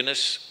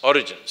indigenous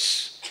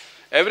origins.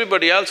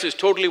 Everybody else is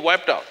totally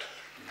wiped out.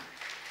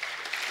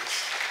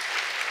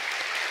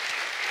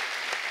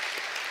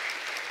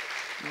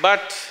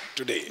 But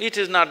Today. it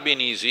has not been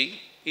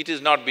easy, it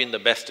has not been the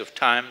best of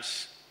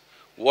times.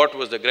 What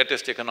was the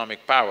greatest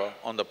economic power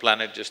on the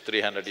planet just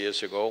 300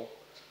 years ago?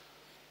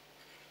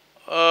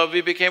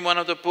 We became one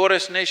of the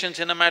poorest nations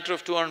in a matter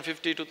of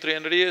 250 to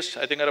 300 years.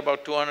 I think at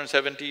about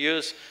 270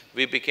 years,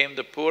 we became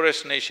the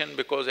poorest nation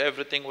because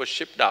everything was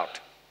shipped out.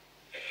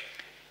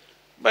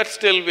 But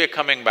still we're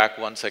coming back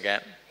once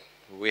again.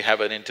 We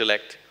have an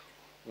intellect,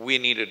 we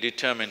need a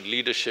determined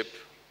leadership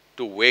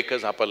to wake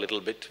us up a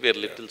little bit, we're a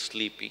little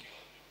sleepy,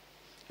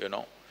 you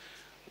know.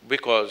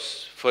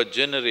 Because for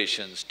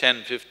generations,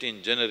 10,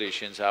 15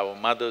 generations, our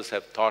mothers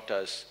have taught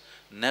us,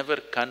 never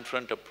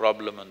confront a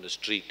problem on the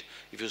street.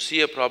 If you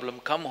see a problem,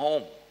 come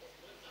home.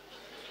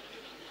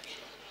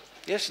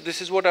 Yes,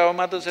 this is what our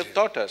mothers have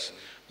taught us,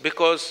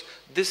 because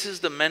this is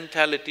the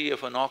mentality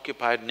of an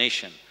occupied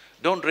nation.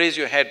 Don't raise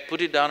your head,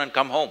 put it down and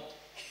come home.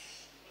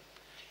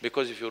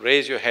 Because if you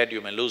raise your head,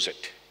 you may lose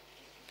it.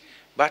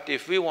 But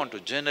if we want to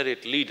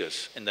generate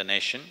leaders in the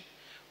nation,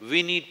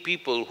 we need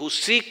people who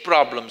seek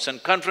problems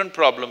and confront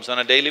problems on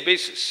a daily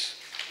basis.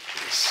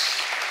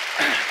 Yes.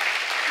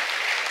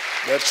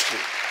 That's true.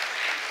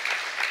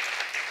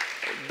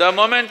 The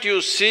moment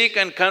you seek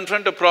and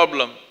confront a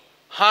problem,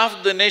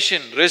 half the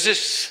nation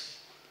resists.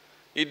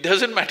 It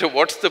doesn't matter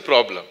what's the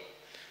problem.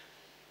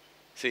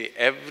 See,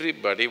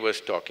 everybody was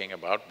talking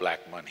about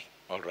black money,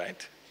 all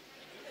right?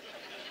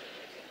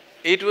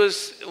 It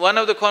was one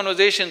of the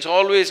conversations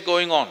always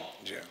going on.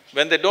 Yeah.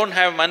 When they don't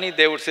have money,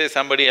 they would say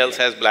somebody else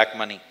has black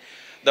money.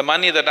 The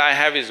money that I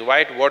have is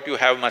white, what you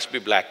have must be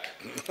black.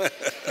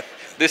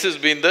 This has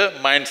been the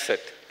mindset.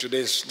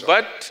 Today's talk.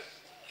 But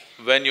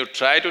when you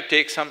try to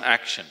take some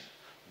action,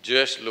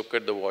 just look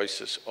at the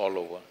voices all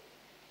over.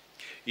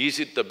 Is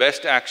it the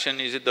best action,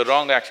 is it the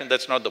wrong action?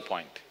 That's not the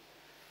point.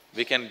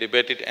 We can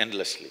debate it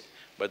endlessly.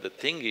 But the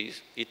thing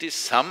is, it is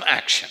some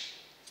action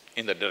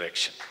in the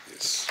direction.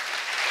 Yes.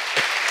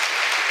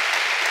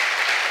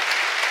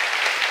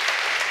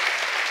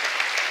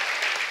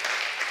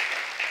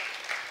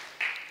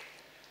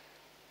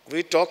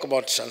 We talk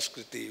about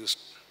Sanskriti,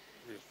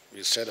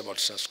 you said about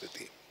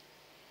Sanskriti.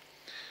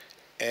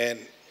 And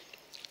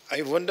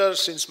I wonder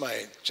since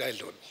my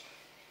childhood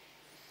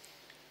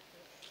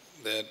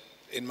that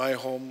in my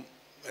home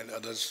and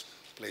other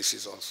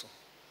places also,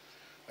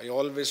 I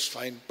always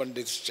find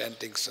Pandits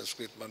chanting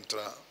Sanskrit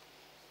mantra.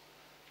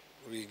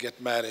 We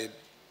get married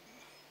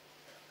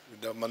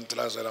with the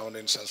mantras around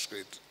in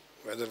Sanskrit,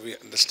 whether we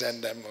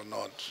understand them or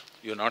not.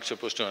 You're not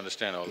supposed to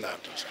understand all that.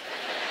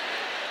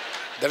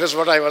 That is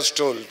what I was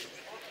told.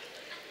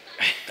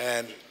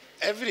 And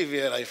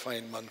everywhere I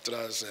find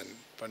mantras and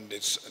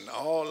Pandits and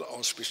all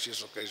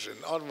auspicious occasion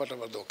or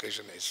whatever the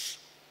occasion is.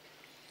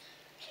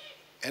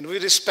 And we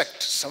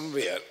respect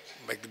somewhere,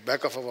 like the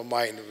back of our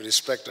mind, we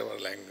respect our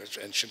language,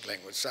 ancient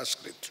language,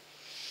 Sanskrit.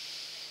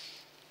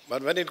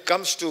 But when it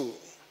comes to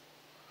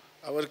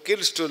our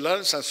kids to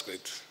learn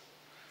Sanskrit,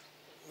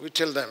 we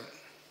tell them,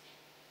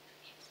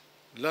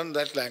 learn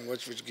that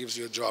language which gives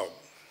you a job.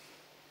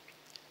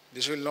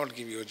 This will not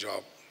give you a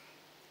job.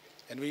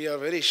 And we are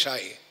very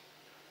shy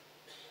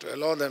to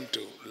allow them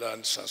to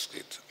learn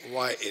Sanskrit.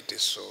 Why it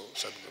is so,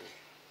 Sadhguru?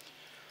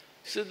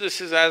 So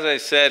this is, as I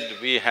said,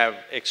 we have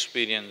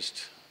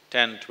experienced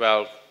 10,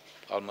 12,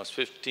 almost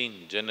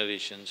 15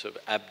 generations of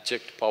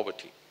abject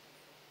poverty.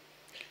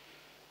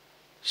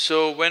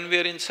 So when we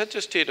are in such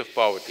a state of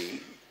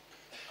poverty,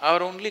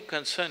 our only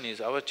concern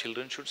is our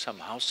children should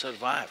somehow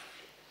survive.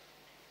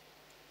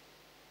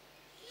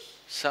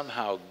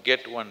 Somehow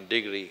get one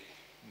degree,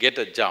 get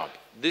a job.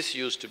 This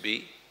used to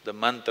be the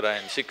mantra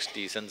in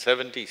 60s and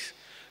 70s.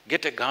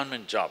 Get a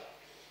government job,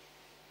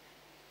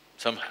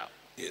 somehow.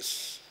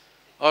 Yes.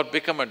 Or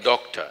become a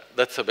doctor,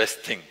 that's the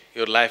best thing,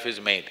 your life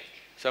is made.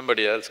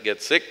 Somebody else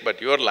gets sick,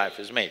 but your life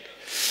is made.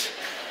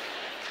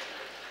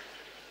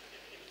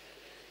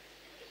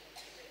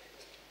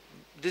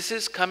 This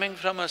is coming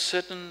from a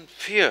certain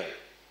fear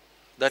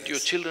that your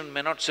children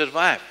may not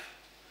survive.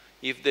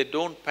 If they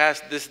don't pass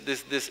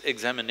this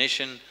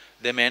examination,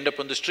 they may end up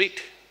on the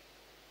street.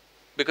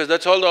 Because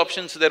that's all the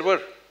options there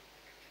were.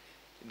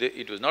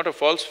 It was not a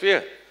false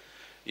fear.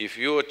 If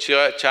your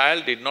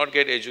child did not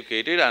get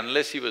educated,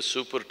 unless he was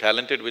super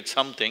talented with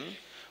something,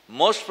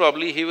 most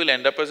probably he will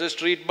end up as a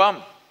street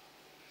bum.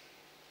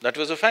 That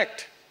was a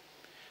fact.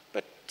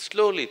 But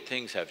slowly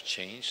things have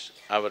changed.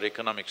 Our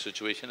economic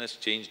situation has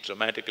changed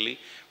dramatically,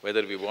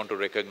 whether we want to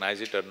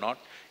recognize it or not.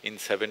 In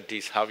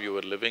 70s, how you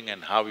were living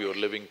and how you are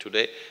living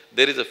today,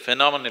 there is a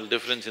phenomenal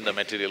difference in the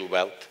material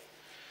wealth.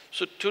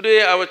 So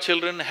today our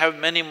children have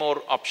many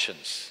more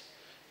options.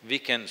 We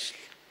can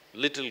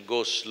little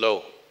go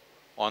slow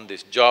on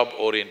this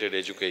job-oriented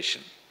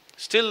education.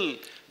 Still,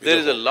 there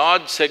is a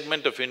large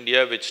segment of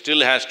India which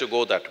still has to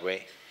go that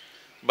way.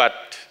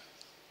 But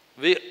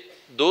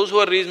Those who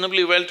are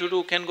reasonably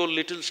well-to-do can go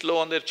little slow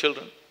on their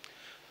children.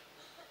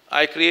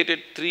 I created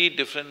 3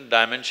 different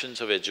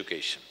dimensions of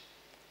education.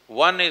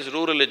 One is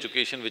rural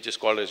education, which is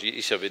called as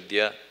Isha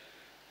Vidya.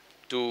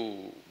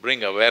 To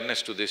bring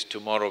awareness to this,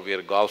 tomorrow we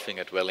are golfing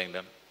at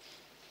Wellington,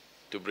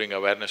 to bring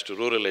awareness to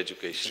rural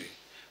education.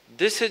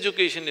 This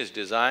education is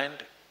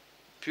designed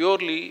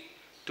purely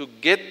to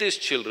get these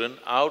children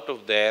out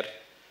of their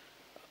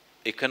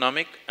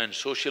economic and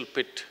social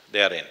pit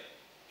they are in.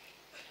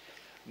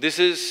 This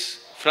is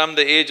from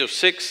the age of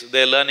 6,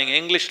 they're learning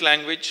English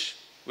language.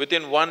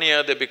 Within 1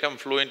 year, they become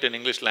fluent in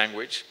English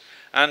language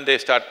and they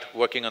start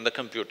working on the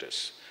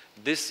computers.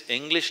 This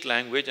English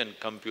language and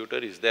computer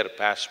is their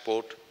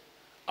passport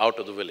out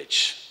of the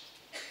village.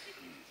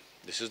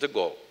 This is the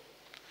goal.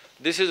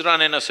 This is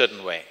run in a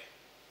certain way.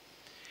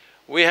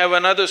 We have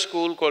another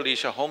school called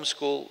Isha Home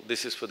School,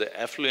 this is for the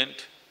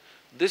affluent.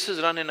 This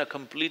is run in a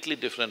completely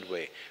different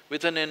way,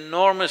 with an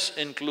enormous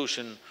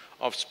inclusion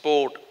of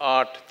sport,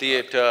 art,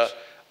 theatre,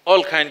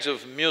 all kinds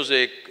of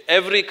music,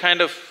 every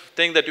kind of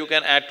thing that you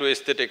can add to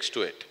aesthetics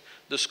to it.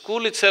 The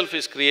school itself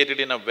is created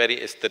in a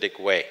very aesthetic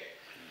way,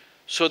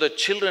 so that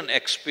children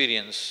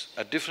experience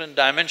a different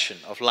dimension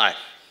of life.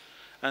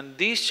 And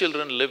these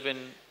children live in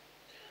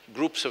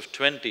groups of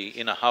 20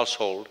 in a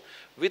household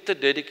with a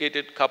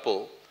dedicated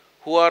couple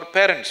who are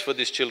parents for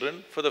these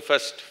children for the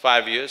first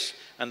 5 years,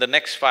 and the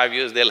next 5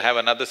 years they'll have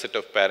another set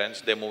of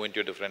parents, they move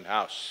into a different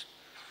house.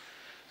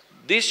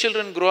 These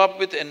children grow up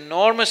with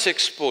enormous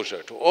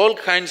exposure to all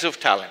kinds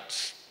of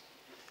talents.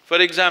 For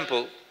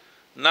example,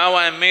 now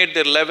I made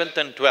their 11th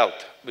and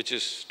 12th, which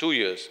is 2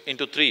 years,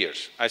 into 3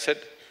 years. I said,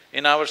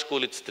 in our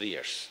school it's 3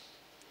 years.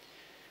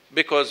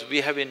 Because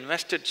we have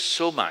invested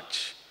so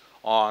much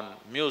on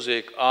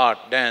music, art,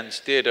 dance,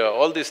 theatre,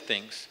 all these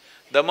things.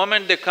 The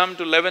moment they come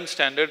to 11th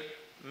standard,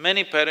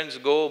 many parents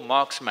go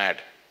marks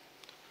mad.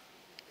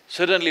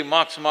 Suddenly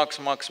marks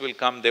will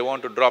come, they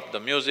want to drop the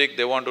music,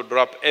 they want to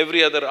drop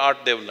every other art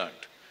they've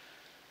learned.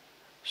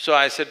 So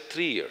I said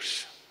 3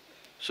 years.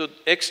 So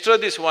extra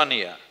this 1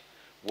 year,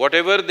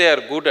 whatever they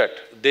are good at,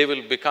 they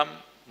will become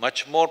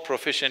much more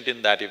proficient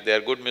in that. If they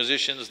are good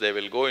musicians, they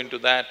will go into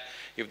that.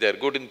 If they are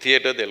good in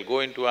theatre, they'll go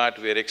into art.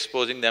 We are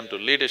exposing them to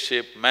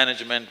leadership,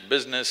 management,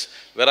 business,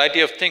 variety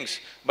of things.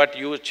 But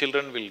your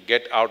children will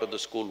get out of the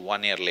school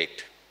 1 year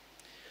late.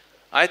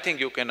 I think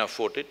you can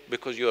afford it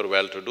because you are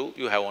well-to-do,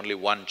 you have only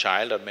 1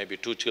 child or maybe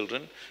 2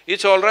 children,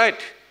 it's all right.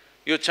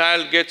 Your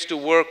child gets to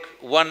work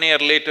 1 year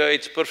later,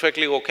 it's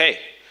perfectly okay.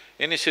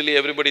 Initially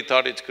everybody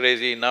thought it's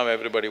crazy, now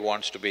everybody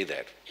wants to be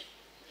there.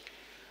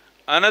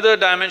 Another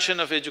dimension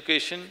of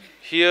education,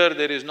 here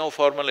there is no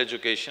formal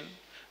education.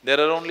 There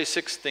are only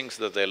 6 things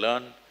that they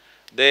learn.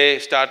 They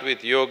start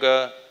with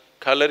yoga,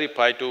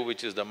 Kalaripaitu,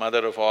 which is the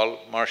mother of all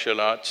martial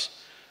arts,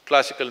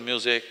 classical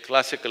music,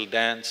 classical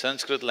dance,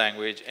 Sanskrit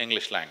language,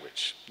 English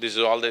language. This is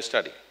all they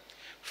study.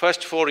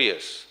 First 4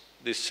 years,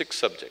 these 6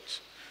 subjects.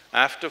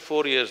 After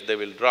 4 years, they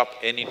will drop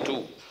any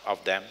 2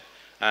 of them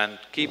and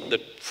keep the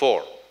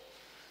 4.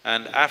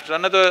 And after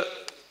another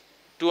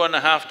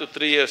 2.5 to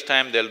 3 years'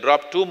 time, they'll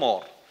drop 2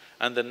 more.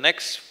 And the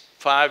next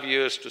 5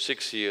 years to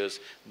 6 years,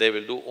 they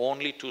will do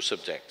only 2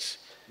 subjects.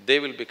 They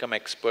will become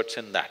experts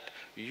in that.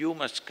 You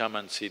must come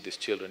and see these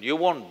children. You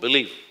won't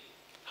believe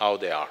how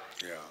they are.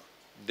 Yeah.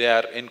 They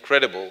are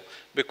incredible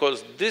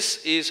because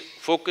this is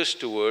focused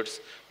towards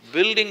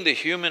building the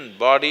human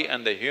body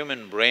and the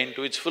human brain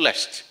to its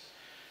fullest.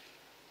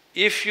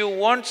 If you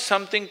want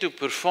something to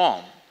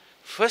perform,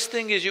 first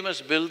thing is you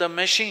must build a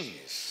machine.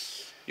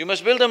 You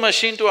must build a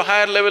machine to a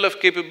higher level of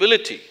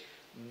capability,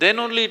 then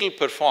only it'll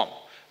perform.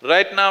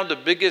 Right now, the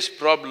biggest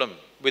problem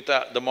with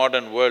the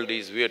modern world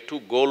is we are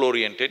too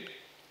goal-oriented.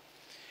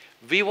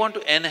 We want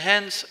to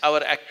enhance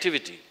our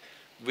activity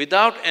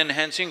without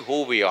enhancing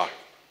who we are.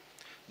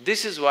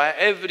 This is why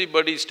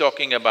everybody is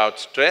talking about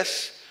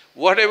stress.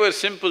 Whatever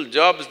simple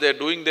jobs they're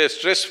doing, they're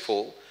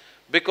stressful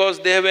because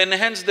they have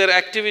enhanced their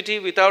activity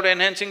without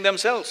enhancing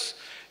themselves.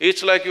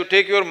 It's like you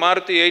take your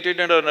Maruti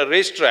 800 on a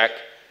racetrack,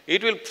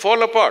 it will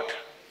fall apart.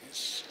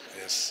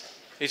 Yes.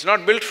 It's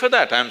not built for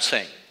that, I'm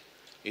saying.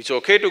 It's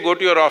okay to go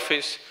to your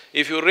office,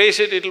 if you race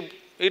it,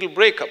 it'll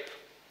break up.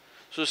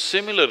 So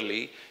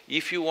similarly,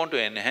 if you want to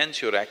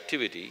enhance your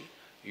activity,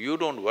 you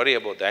don't worry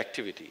about the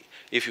activity.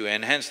 If you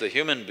enhance the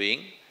human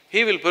being,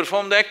 he will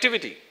perform the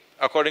activity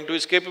according to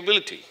his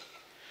capability.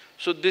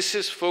 So this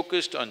is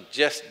focused on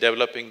just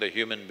developing the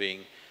human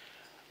being.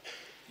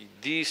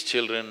 These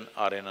children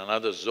are in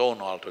another zone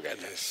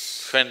altogether.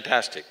 Yes.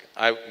 Fantastic.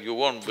 You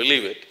won't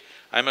believe it.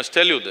 I must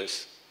tell you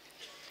this.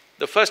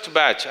 The first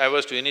batch, I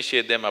was to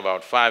initiate them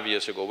about 5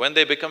 years ago. When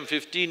they become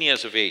 15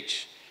 years of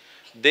age,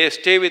 they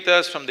stay with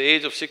us from the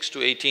age of 6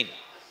 to 18.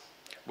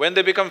 When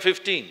they become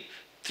 15,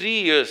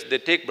 3 years they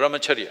take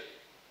brahmacharya.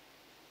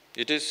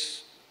 It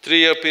is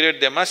 3-year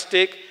period they must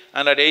take,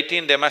 and at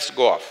 18 they must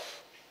go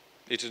off.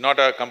 It is not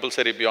a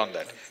compulsory beyond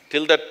that,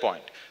 till that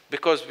point,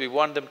 because we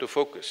want them to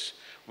focus.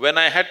 When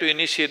I had to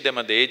initiate them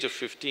at the age of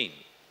 15,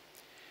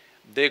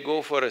 they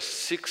go for a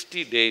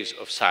 60 days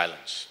of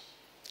silence.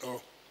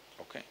 Oh.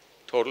 Okay,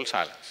 total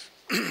silence.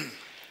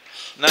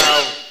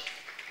 Now,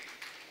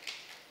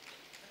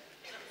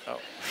 oh.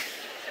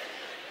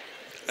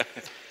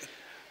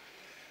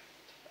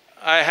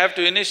 I have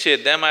to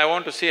initiate them, I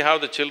want to see how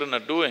the children are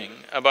doing.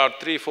 About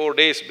 3-4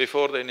 days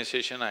before the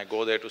initiation, I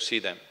go there to see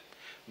them.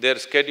 Their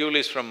schedule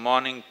is from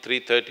morning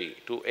 3:30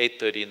 to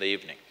 8:30 in the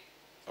evening,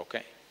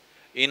 okay?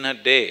 In a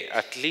day,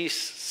 at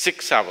least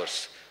 6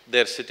 hours,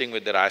 they're sitting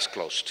with their eyes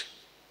closed,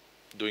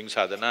 doing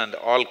sadhana and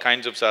all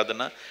kinds of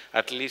sadhana,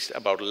 at least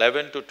about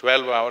 11 to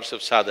 12 hours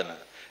of sadhana.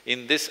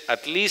 In this,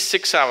 at least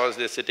 6 hours,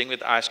 they're sitting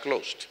with eyes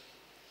closed.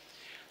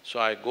 So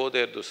I go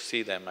there to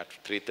see them at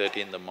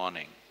 3:30 in the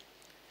morning.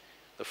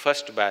 The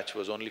first batch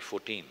was only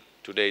 14,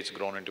 today it's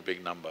grown into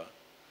big number.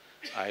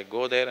 I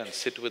go there and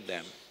sit with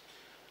them.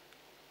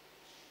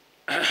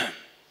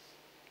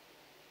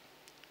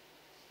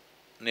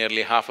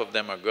 Nearly half of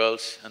them are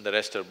girls and the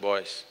rest are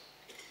boys.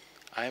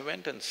 I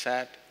went and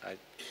sat,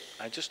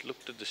 I just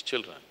looked at these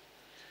children.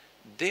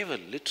 They were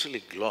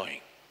literally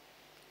glowing.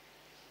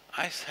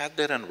 I sat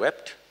there and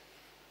wept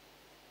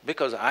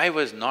because I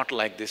was not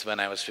like this when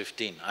I was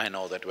 15, I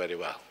know that very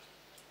well.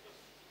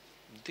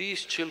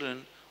 These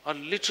children are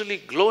literally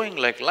glowing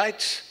like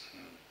lights.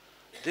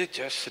 They're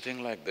just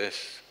sitting like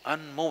this,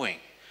 unmoving.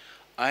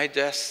 I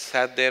just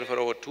sat there for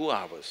over 2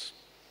 hours.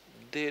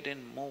 They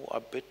didn't move a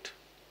bit.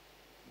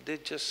 They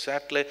just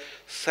sat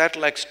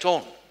like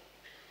stone.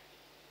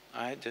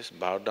 I just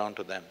bowed down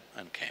to them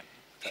and came.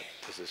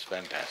 This is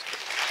fantastic.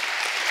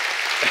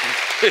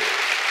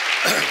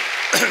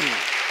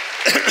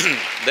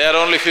 They are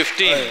only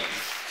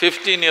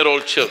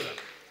 15-year-old children.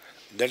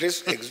 That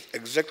is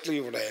exactly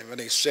what when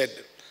I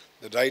said,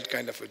 the right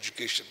kind of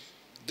education.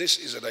 This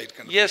is the right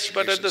kind of education. Yes,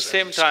 but at the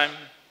same time,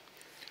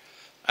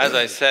 as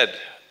I said,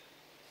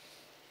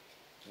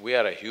 we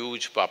are a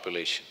huge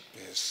population.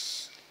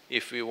 Yes.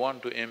 If we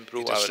want to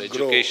improve our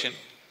education,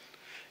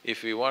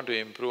 if we want to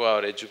improve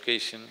our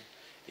education,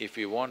 if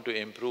we want to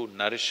improve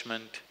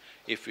nourishment,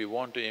 if we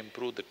want to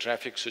improve the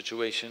traffic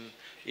situation,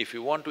 if we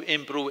want to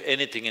improve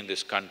anything in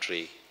this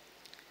country,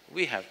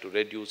 we have to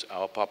reduce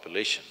our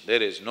population.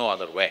 There is no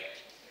other way.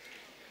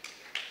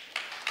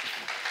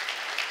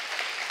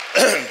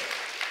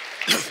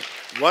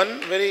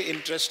 One very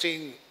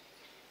interesting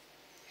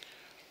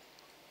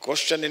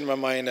question in my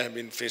mind I have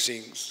been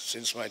facing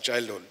since my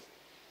childhood.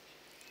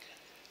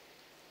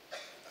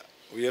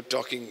 We are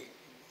talking,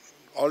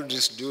 all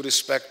this due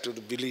respect to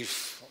the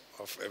belief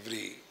of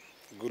every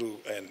guru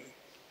and…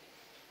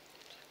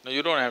 No,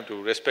 you don't have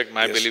to respect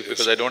my belief yes.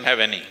 because I don't have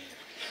any.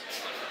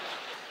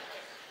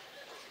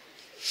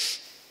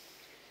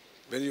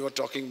 When you were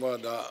talking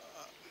about the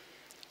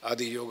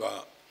Adi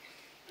Yoga,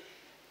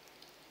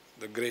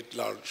 the great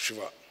Lord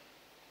Shiva,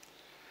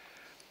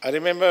 I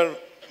remember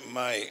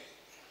my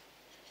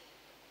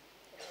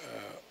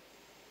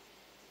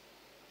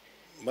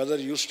mother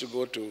used to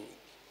go to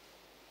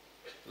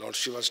Lord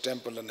Shiva's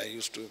temple and I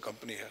used to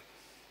accompany her.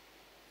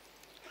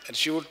 And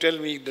she would tell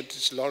me that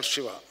this Lord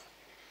Shiva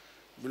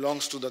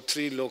belongs to the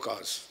 3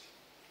 lokas: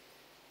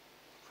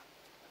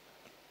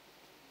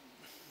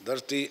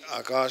 Dharti,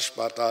 Akash,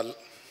 Patal.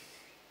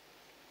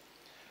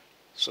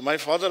 So my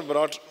father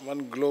brought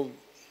one globe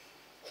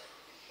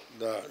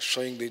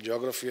showing the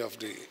geography of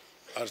the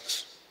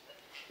earth.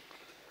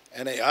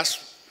 And I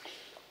asked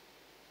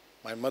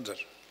my mother,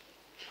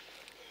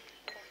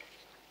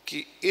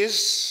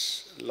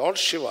 is Lord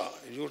Shiva,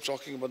 you were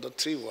talking about the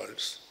 3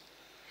 worlds.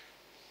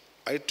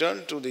 I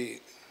turned the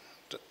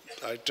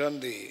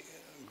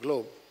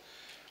globe.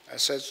 I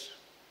said,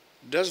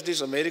 does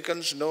these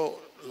Americans know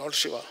Lord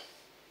Shiva?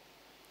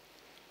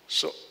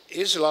 So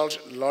is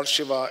Lord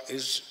Shiva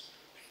is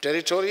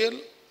territorial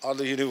or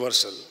the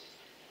universal?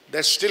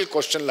 That still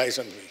question lies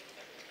on me.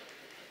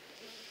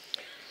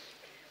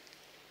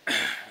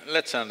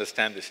 Let's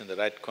understand this in the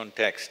right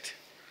context.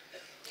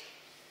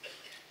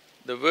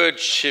 The word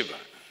Shiva,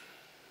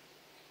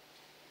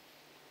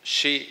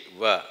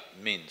 Shiva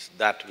means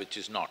that which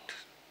is not.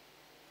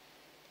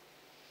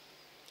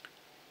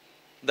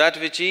 That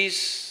which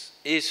is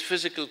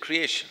physical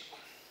creation.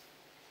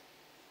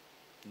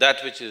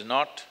 That which is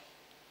not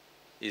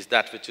is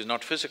that which is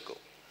not physical.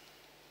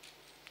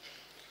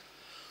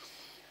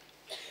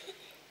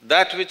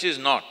 That which is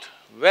not,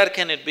 where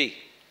can it be?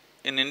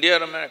 In India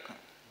or America?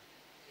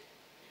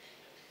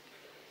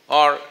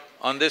 Or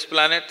on this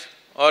planet?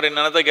 Or in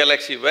another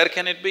galaxy, where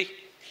can it be?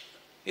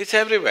 It's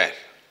everywhere.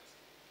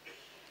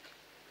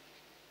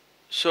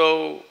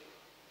 So,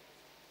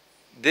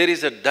 there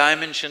is a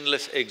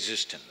dimensionless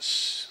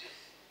existence.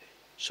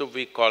 So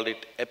we called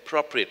it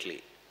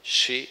appropriately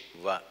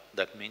Shiva,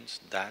 that means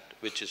that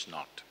which is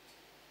not.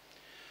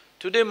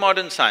 Today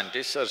modern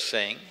scientists are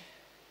saying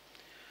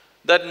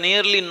that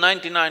nearly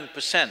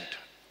 99%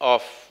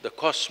 of the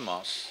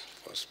cosmos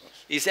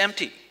is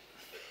empty.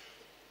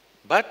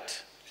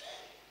 But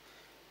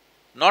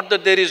not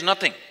that there is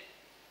nothing.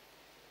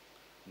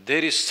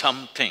 There is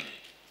something,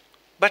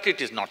 but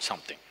it is not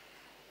something.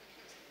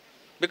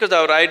 Because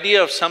our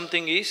idea of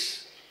something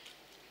is,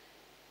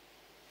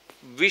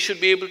 we should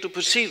be able to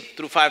perceive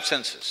through 5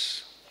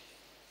 senses.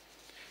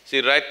 See,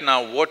 right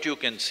now what you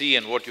can see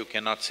and what you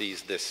cannot see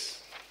is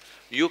this.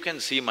 You can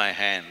see my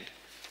hand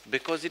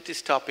because it is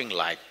stopping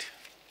light.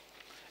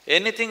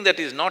 Anything that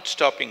is not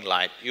stopping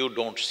light, you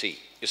don't see,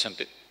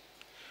 isn't it?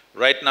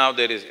 Right now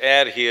there is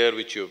air here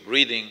which you're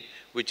breathing,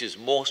 which is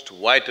most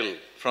vital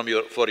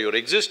for your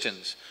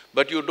existence,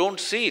 but you don't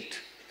see it.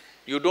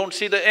 You don't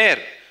see the air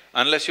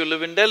unless you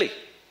live in Delhi.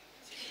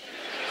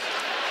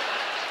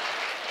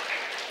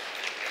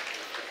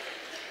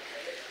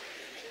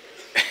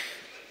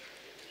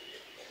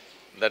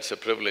 That's the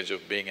privilege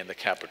of being in the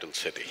capital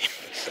city.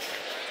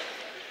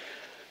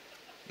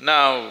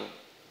 Now,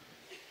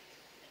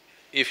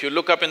 if you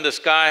look up in the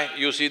sky,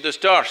 you see the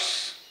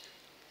stars.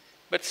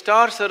 But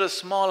stars are a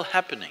small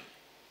happening.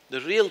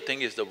 The real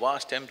thing is the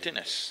vast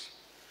emptiness.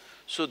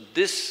 So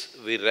this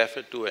we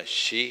refer to as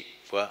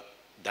Shiva,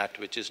 that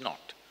which is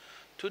not.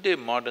 Today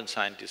modern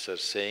scientists are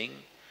saying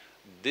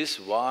this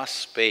vast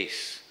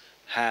space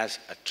has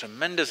a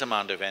tremendous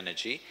amount of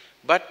energy,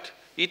 but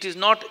it is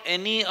not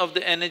any of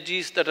the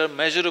energies that are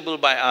measurable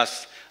by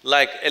us,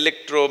 like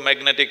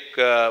electromagnetic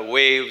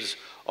waves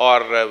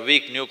or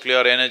weak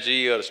nuclear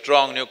energy or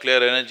strong nuclear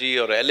energy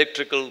or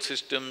electrical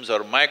systems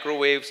or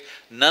microwaves,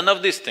 none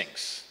of these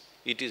things.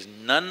 It is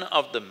none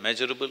of the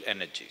measurable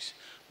energies.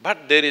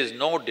 But there is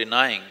no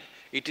denying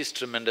it is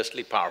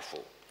tremendously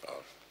powerful.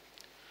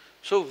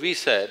 So we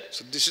said,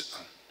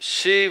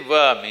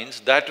 Shiva means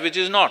that which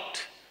is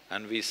not.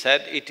 And we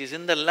said it is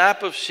in the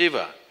lap of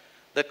Shiva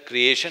that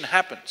creation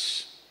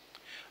happens.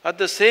 At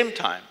the same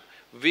time,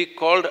 we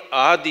called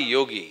Adi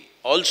Yogi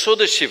also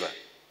the Shiva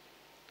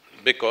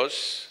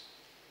because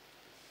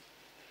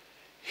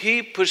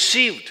he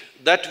perceived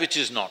that which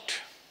is not.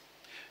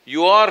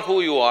 You are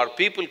who you are,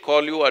 people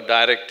call you a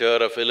director,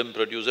 a film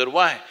producer,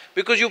 why?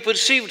 Because you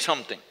perceived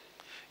something.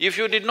 If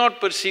you did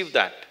not perceive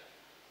that,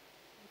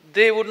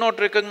 they would not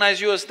recognize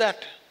you as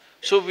that.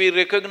 So we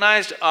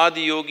recognized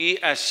Adi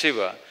Yogi as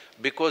Shiva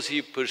because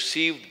he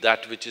perceived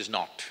that which is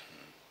not.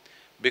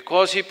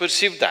 Because he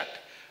perceived that,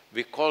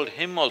 we called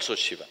him also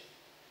Shiva.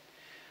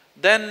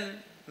 Then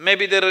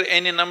maybe there are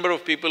any number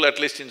of people, at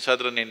least in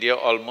southern India,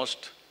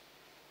 almost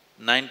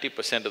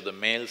 90% of the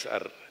males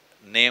are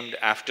named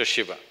after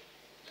Shiva.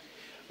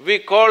 We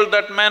called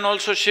that man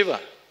also Shiva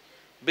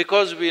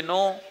because we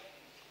know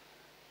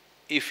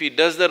if he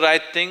does the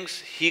right things,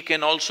 he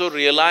can also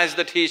realize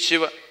that he is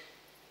Shiva.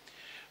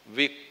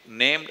 We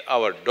named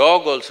our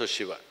dog also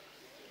Shiva.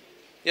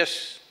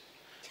 Yes,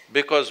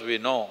 because we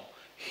know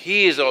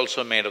he is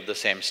also made of the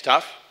same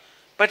stuff,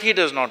 but he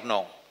does not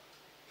know.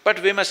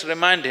 But we must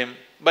remind him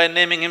by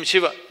naming him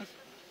Shiva.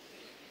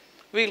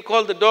 We'll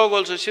call the dog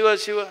also Shiva,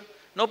 Shiva,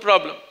 no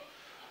problem.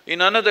 In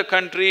another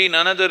country, in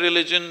another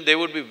religion, they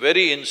would be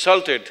very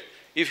insulted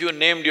if you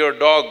named your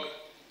dog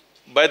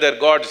by their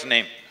god's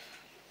name.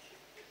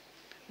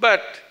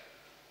 But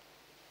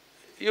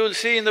you'll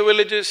see in the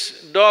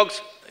villages,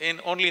 dogs,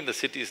 only in the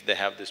cities they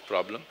have this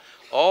problem,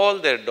 all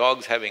their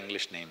dogs have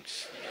English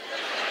names.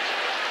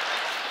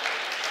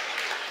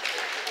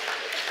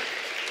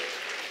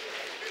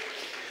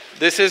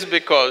 This is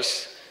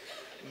because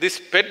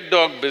this pet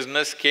dog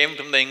business came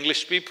from the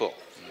English people.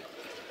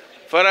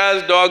 For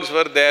us, dogs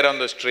were there on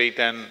the street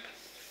and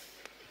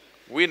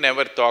we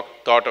never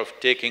thought of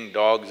taking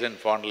dogs and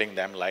fondling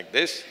them like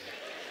this.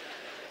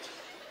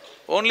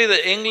 Only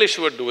the English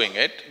were doing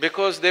it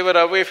because they were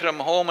away from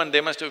home and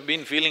they must have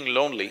been feeling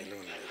lonely.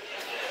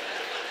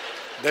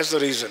 That's the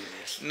reason.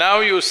 Now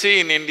you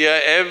see in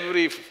India,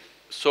 every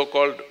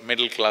so-called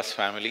middle-class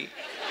family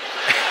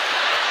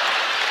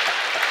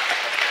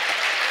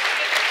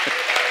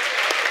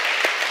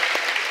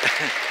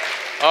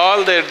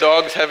all their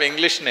dogs have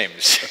English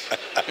names.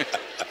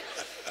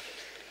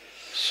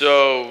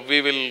 So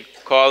we will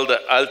call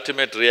the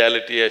ultimate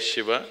reality as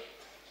Shiva,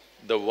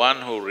 the one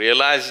who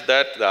realized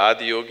that, the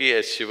Adi Yogi,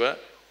 as Shiva.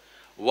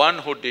 One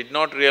who did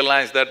not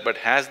realize that but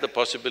has the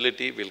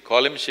possibility, we'll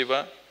call him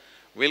Shiva.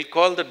 We'll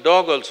call the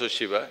dog also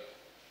Shiva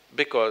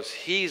because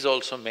he is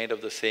also made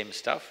of the same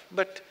stuff,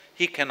 but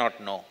he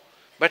cannot know.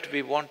 But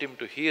we want him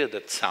to hear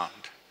that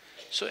sound.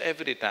 So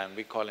every time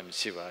we call him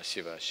Shiva,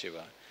 Shiva,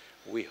 Shiva,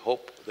 we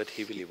hope that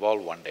he will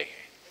evolve one day.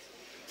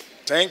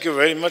 Thank you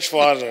very much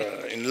for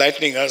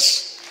enlightening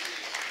us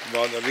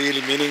about the real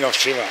meaning of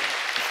Shiva.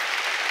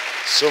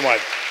 So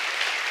much.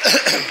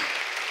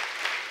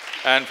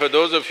 And for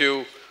those of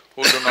you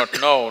who do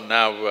not know,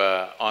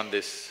 now on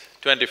this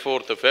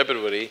 24th of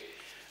February,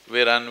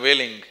 we're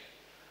unveiling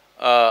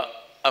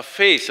a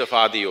face of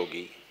Adi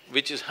Yogi,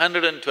 which is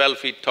 112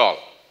 feet tall.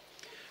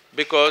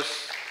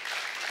 Because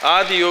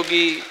Adi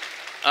Yogi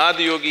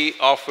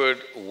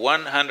offered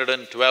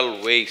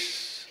 112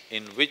 ways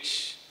in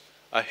which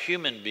a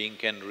human being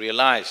can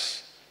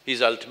realize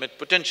his ultimate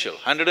potential,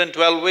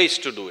 112 ways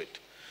to do it.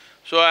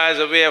 So as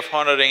a way of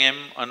honoring him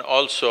and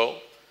also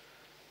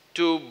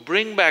to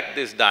bring back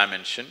this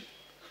dimension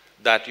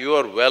that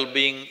your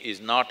well-being is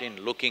not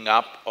in looking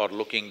up or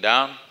looking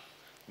down,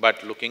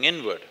 but looking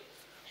inward.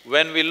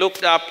 When we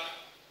looked up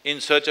in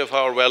search of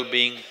our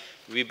well-being,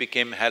 we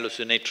became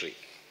hallucinatory.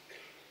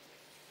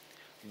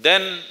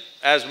 Then,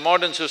 as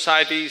modern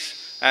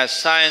societies As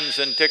science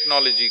and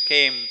technology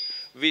came,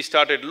 we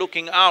started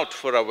looking out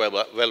for our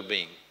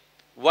well-being.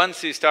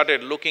 Once we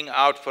started looking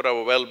out for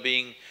our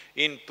well-being,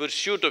 in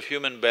pursuit of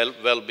human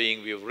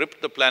well-being, we've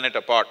ripped the planet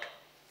apart.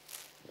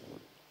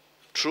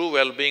 True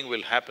well-being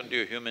will happen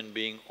to a human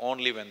being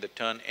only when they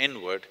turn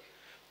inward.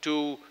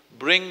 To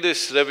bring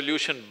this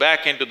revolution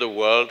back into the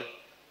world,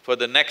 for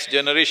the next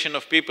generation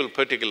of people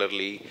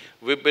particularly,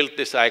 we built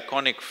this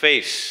iconic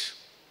face.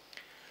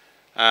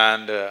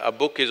 And a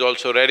book is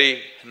also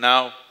ready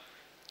now.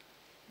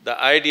 The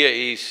idea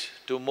is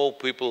to move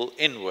people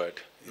inward,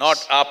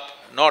 not up,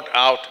 not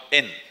out,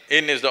 in.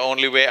 In is the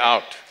only way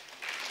out.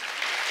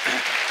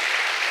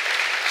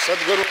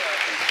 Sadhguru,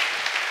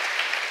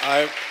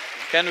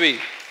 Can we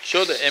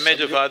show the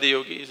image of Adi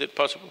Yogi, is it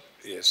possible?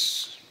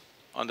 Yes.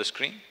 On the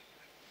screen?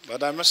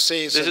 But I must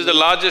say… This is the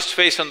largest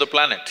face on the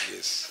planet.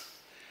 Yes.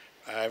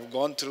 I've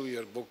gone through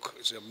your book,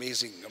 it's an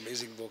amazing,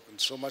 amazing book and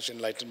so much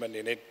enlightenment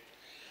in it.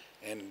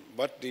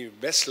 But the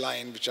best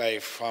line which I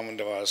found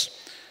was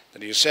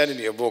that you said in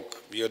your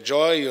book, your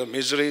joy, your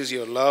miseries,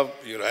 your love,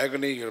 your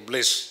agony, your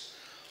bliss,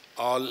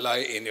 all lie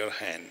in your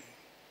hand.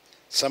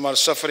 Some are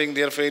suffering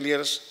their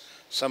failures,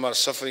 some are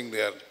suffering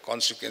their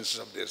consequences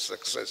of their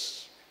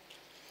success.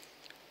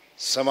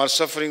 Some are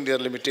suffering their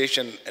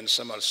limitation and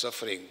some are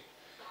suffering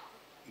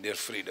their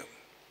freedom.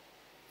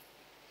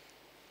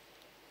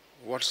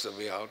 What's the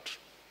way out?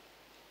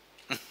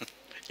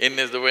 In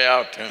is the way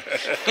out.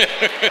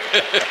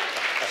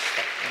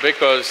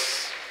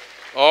 Because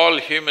all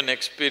human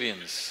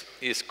experience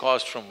is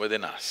caused from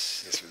within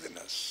us. Yes, within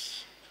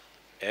us.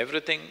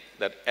 Everything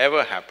that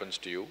ever happens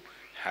to you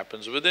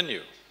happens within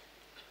you.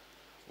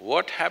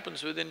 What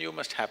happens within you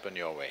must happen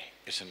your way,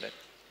 isn't it?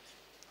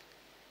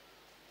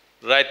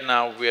 Right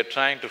now, we are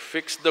trying to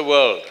fix the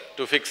world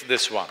to fix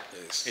this one.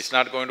 Yes. It's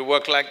not going to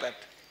work like that.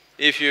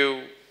 If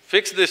you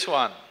fix this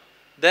one,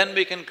 then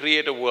we can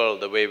create a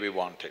world the way we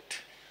want it.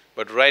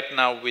 But right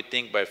now, we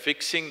think by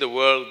fixing the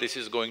world, this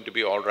is going to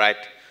be all right.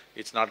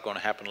 It's not going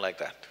to happen like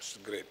that. It's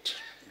great,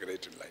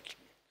 great enlightenment.